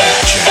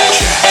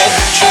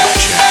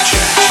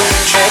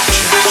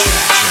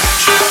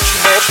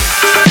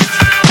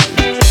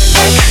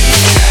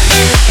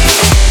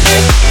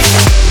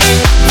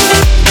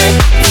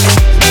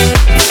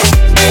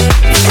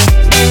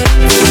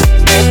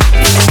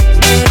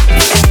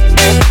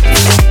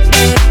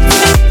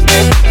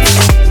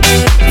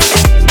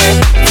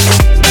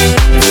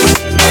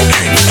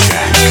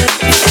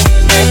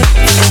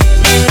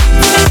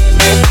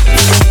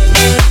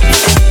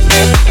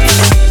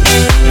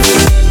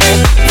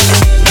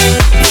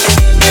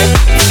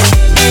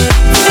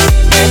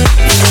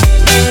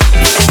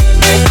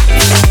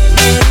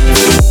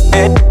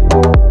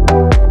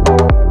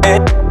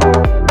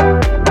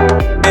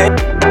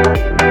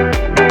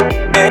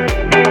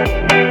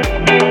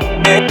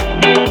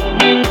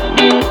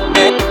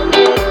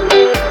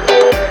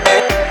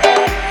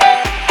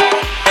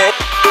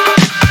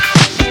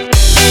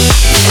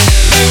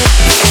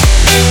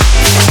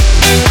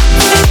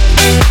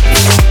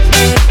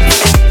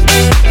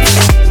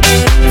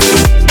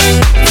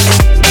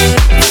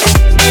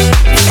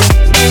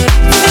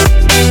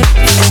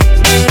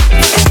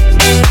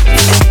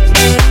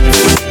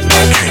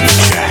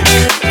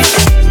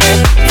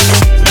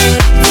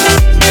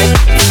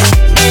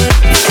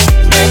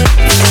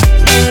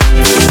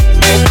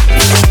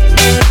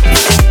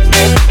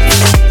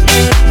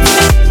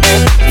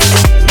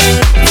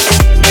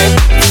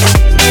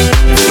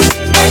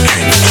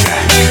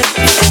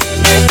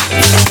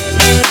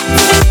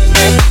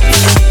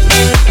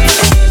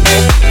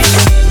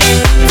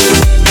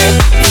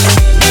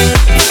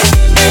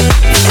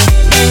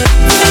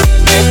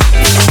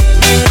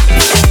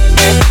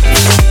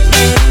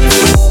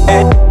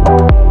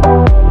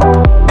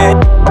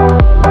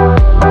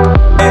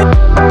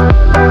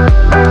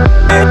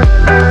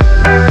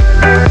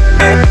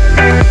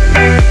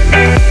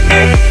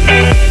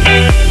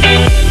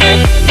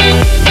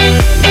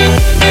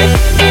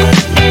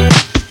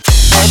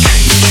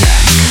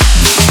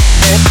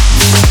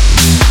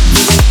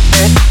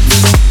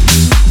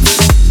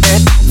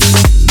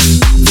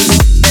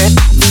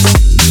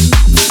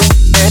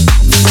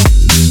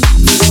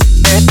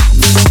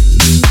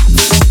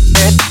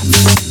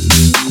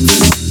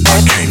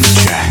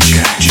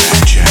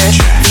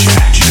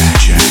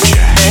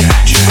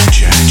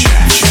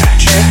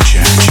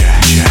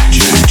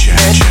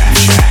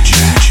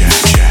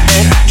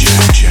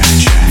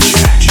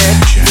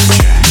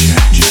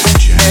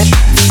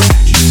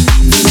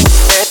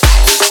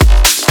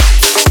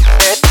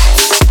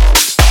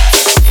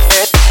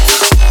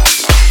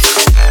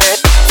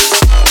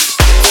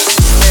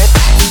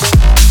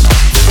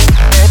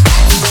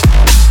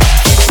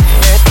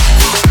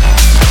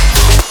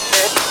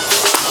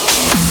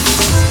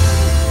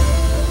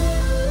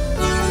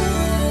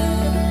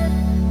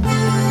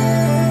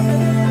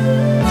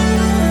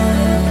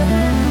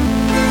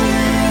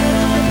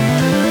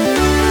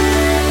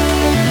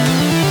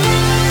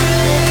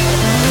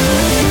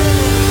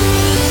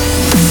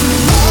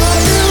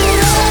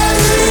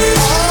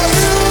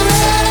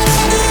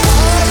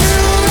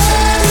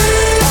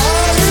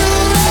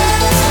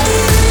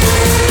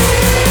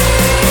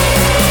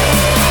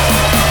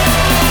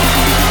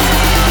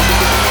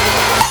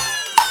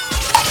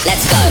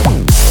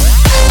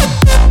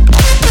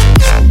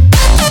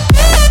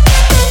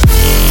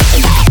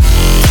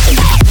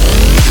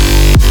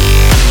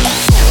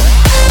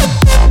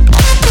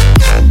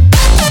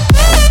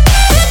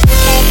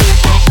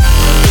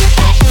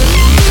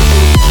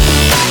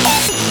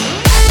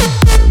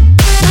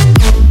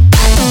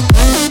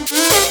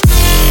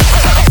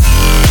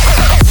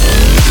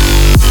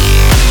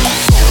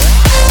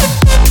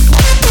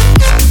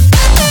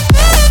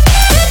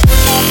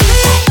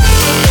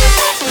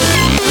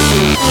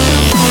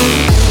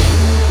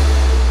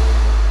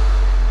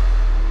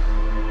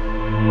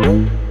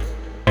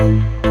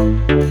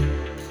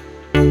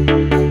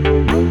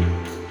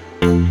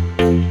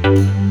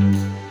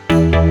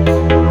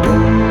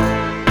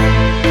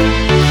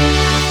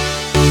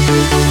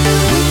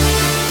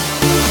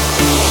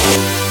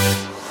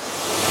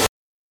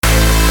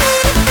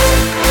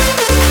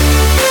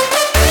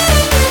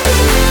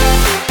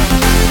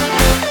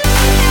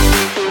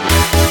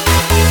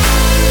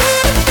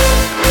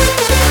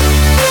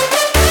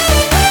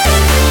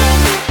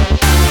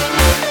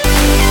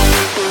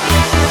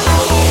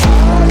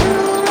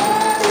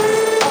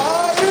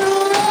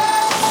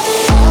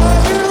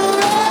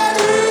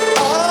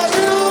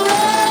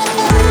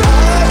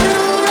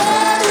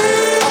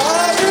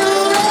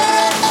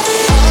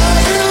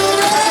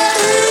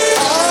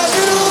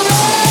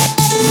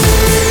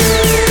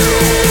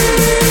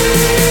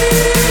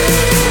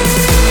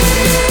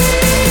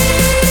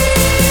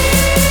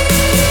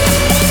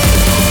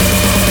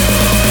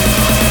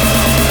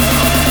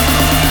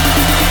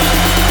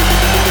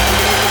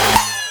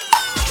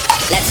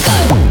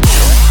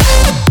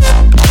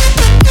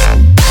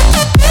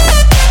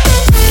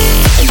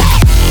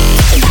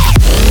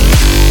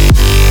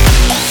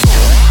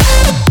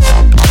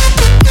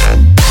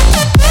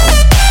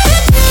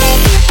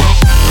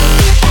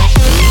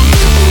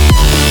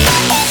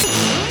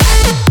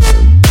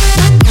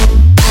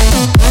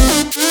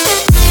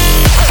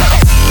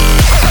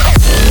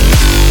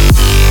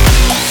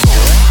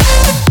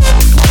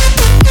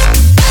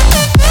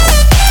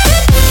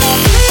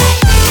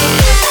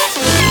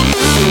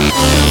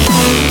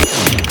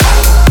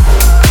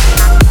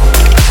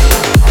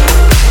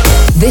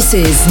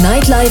 This is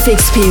Nightlife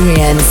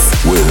Experience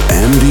with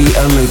Andy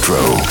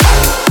Electro.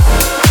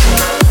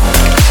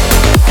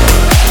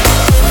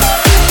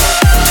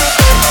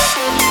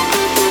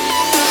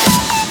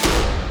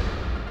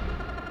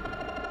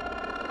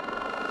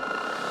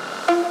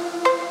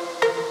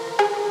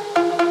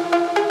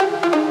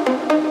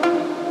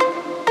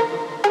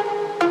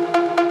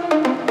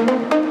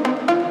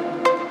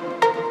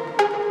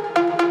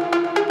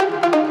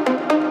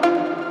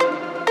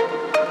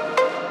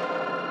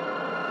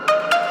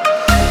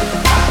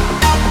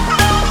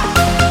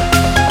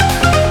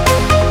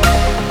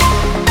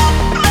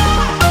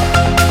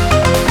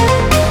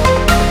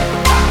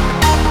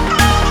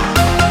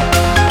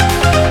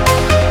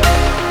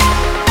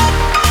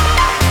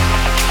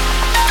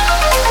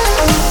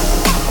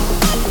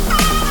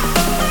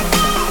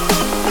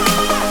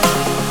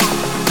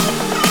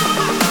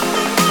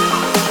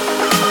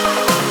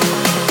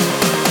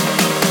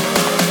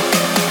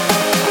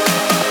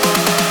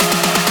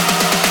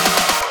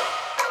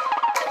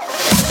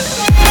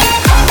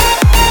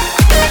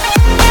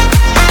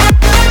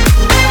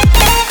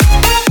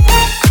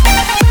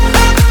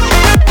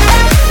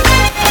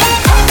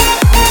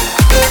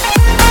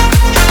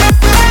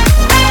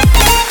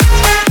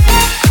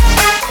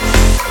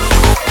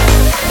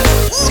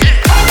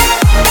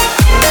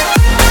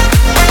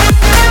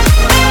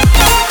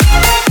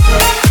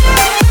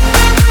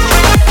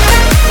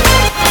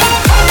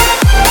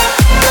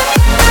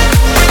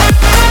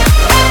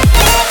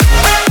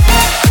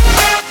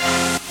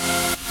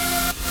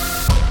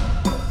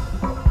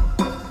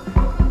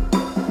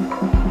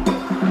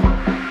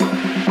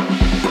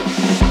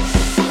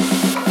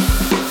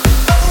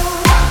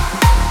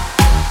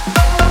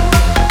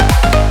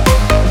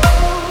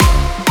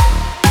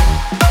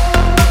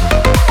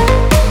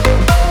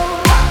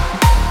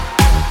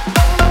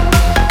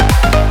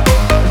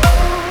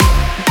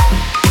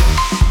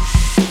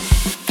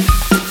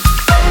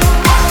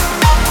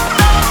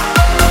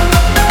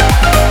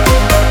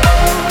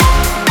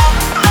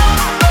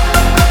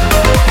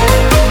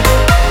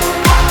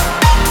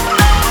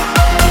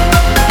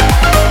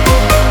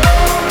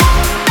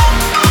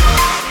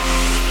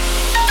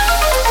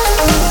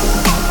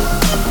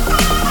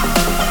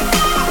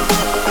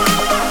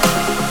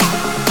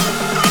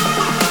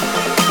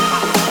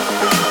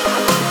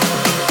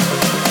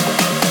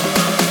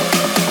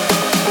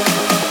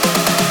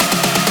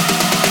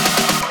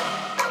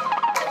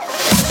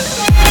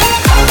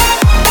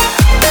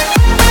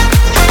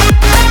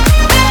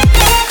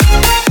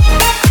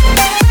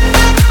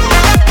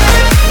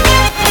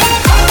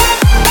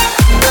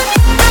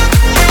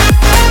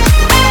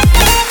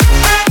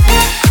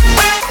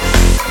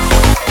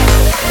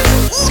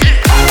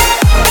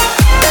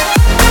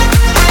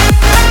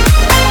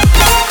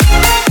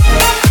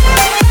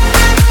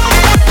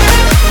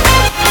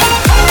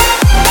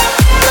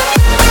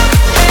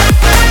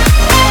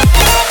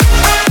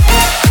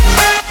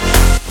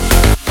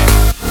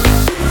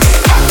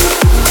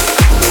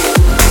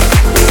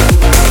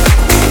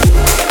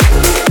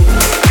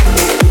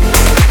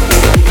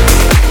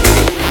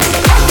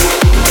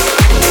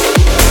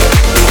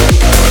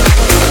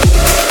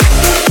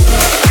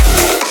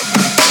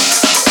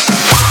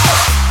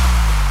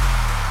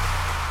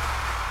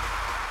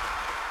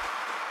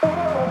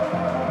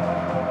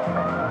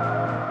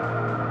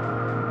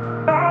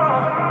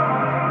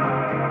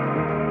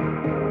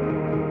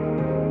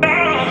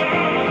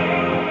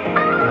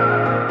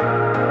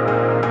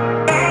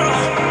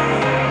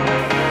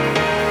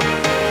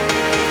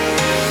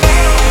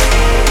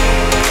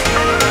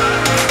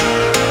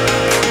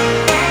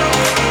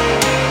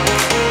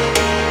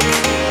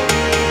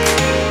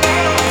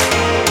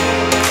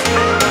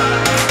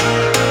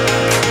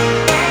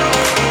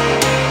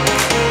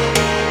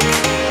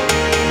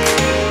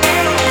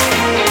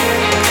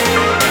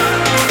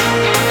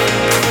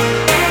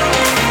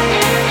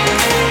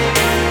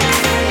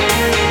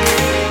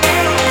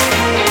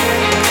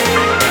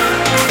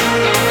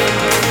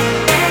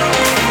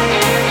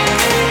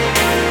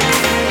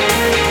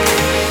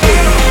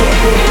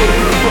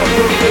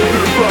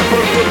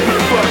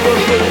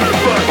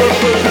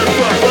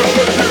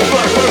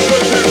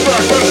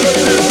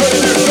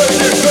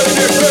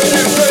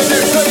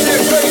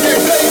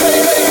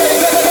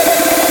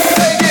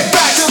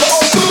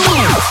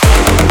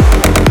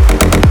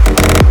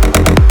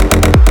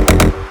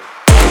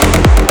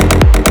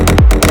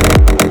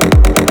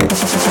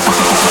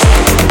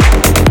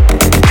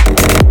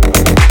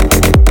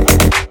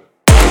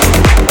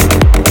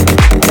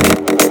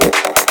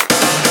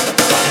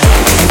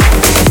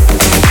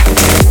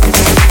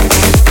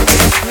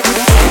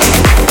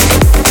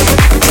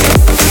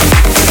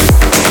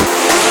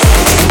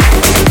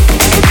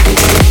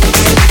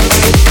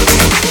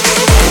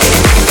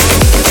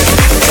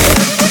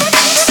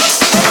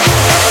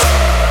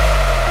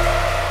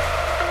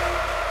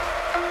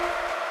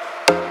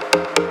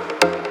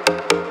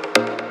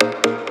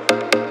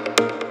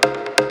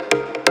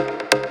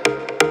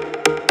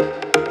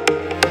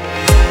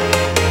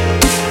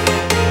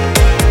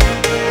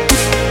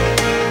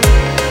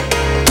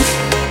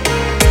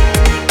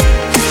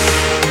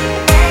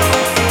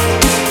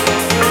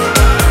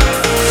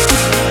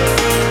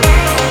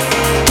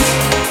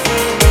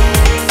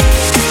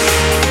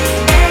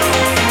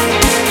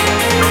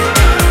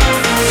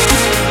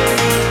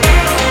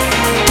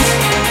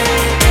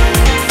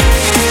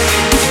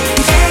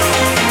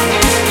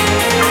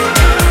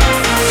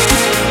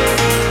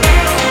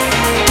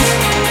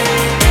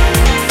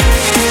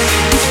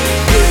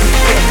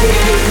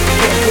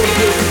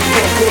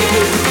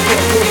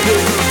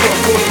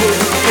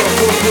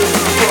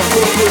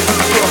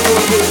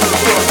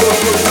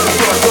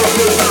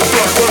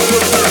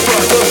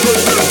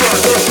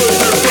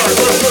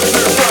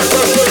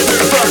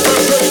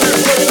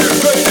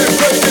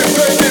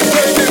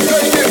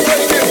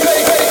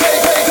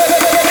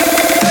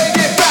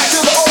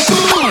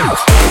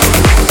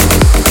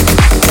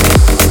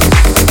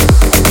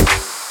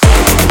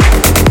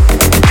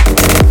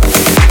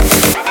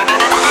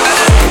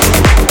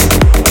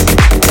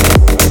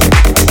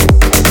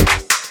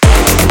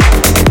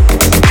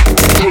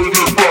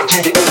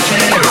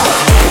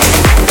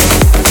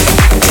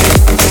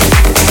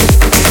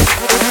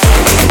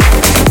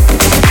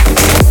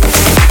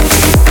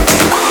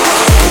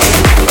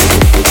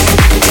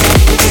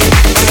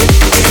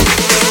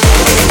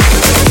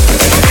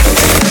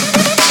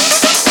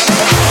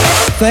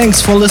 Thanks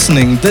for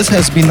listening. This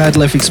has been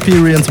Nightlife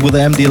Experience with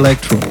MD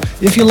Electro.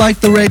 If you like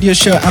the radio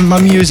show and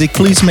my music,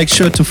 please make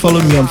sure to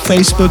follow me on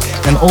Facebook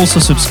and also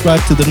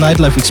subscribe to the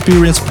Nightlife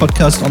Experience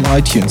podcast on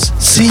iTunes.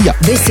 See ya!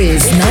 This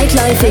is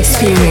Nightlife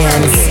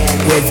Experience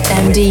with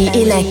MD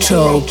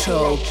Electro.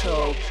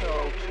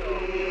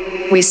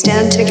 We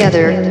stand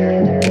together,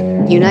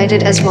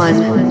 united as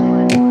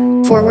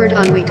one. Forward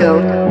on we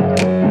go,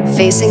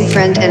 facing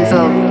friend and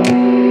foe.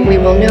 We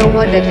will know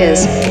what it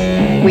is.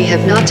 We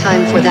have not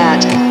time for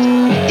that.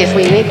 If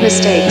we make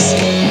mistakes,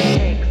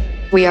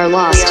 we are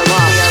lost.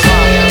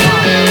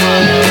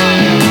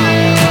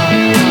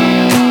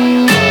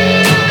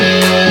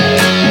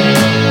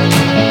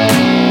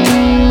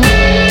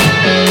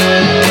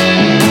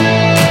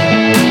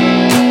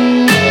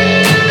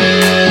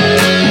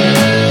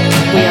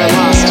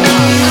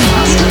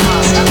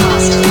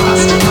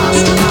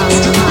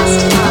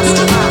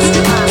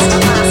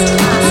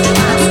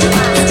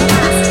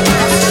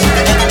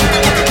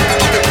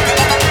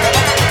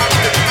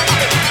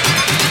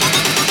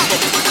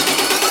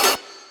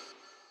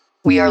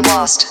 We are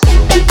lost.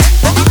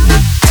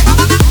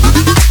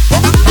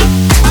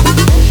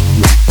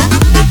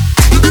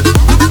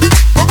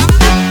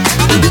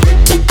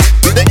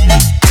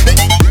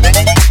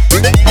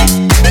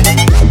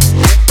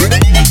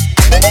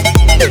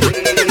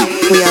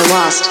 We are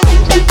lost.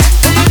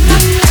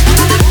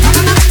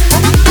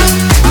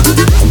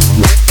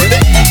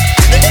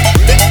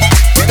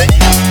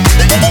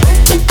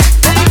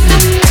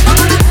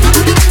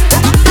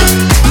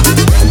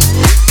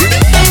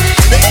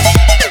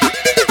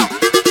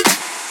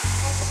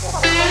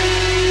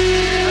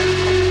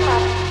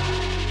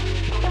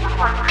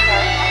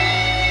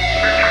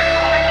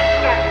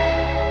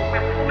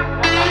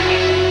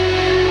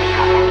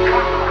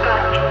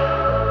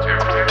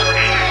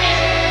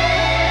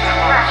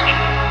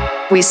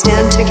 We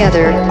stand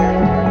together,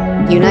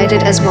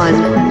 united as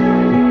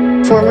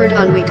one. Forward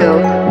on we go,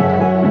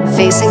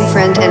 facing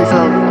friend and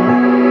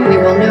foe. We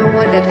will know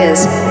what it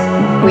is.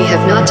 We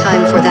have not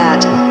time for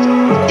that.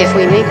 If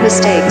we make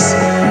mistakes,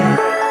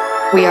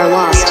 we are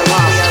lost.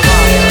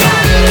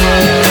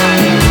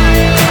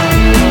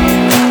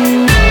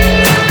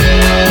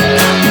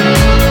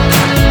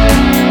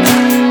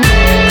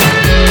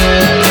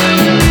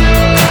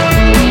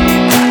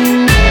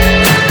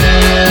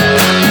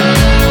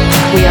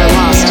 We are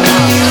lost.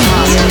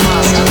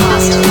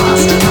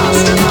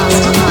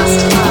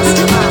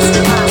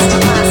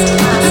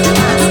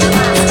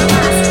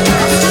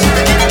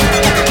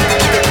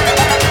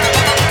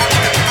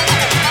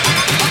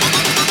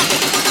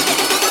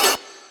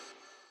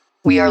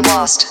 We are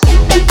lost.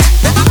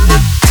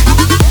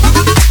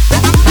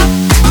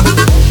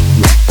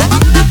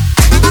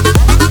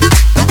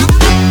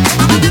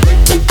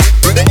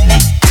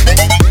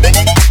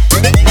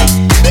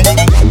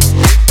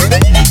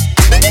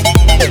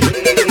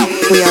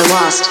 We are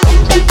lost.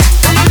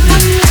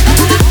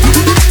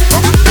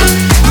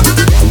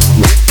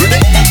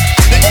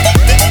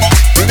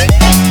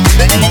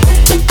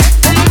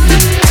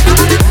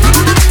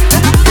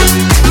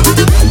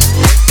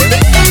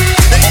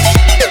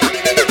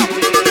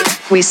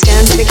 We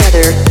stand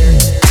together,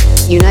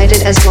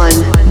 united as one.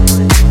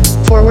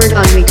 Forward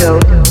on we go,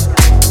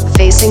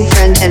 facing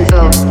friend and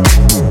foe.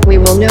 We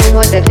will know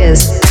what it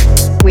is.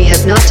 We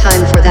have not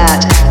time for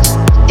that.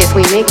 If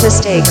we make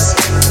mistakes,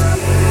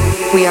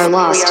 we are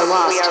lost.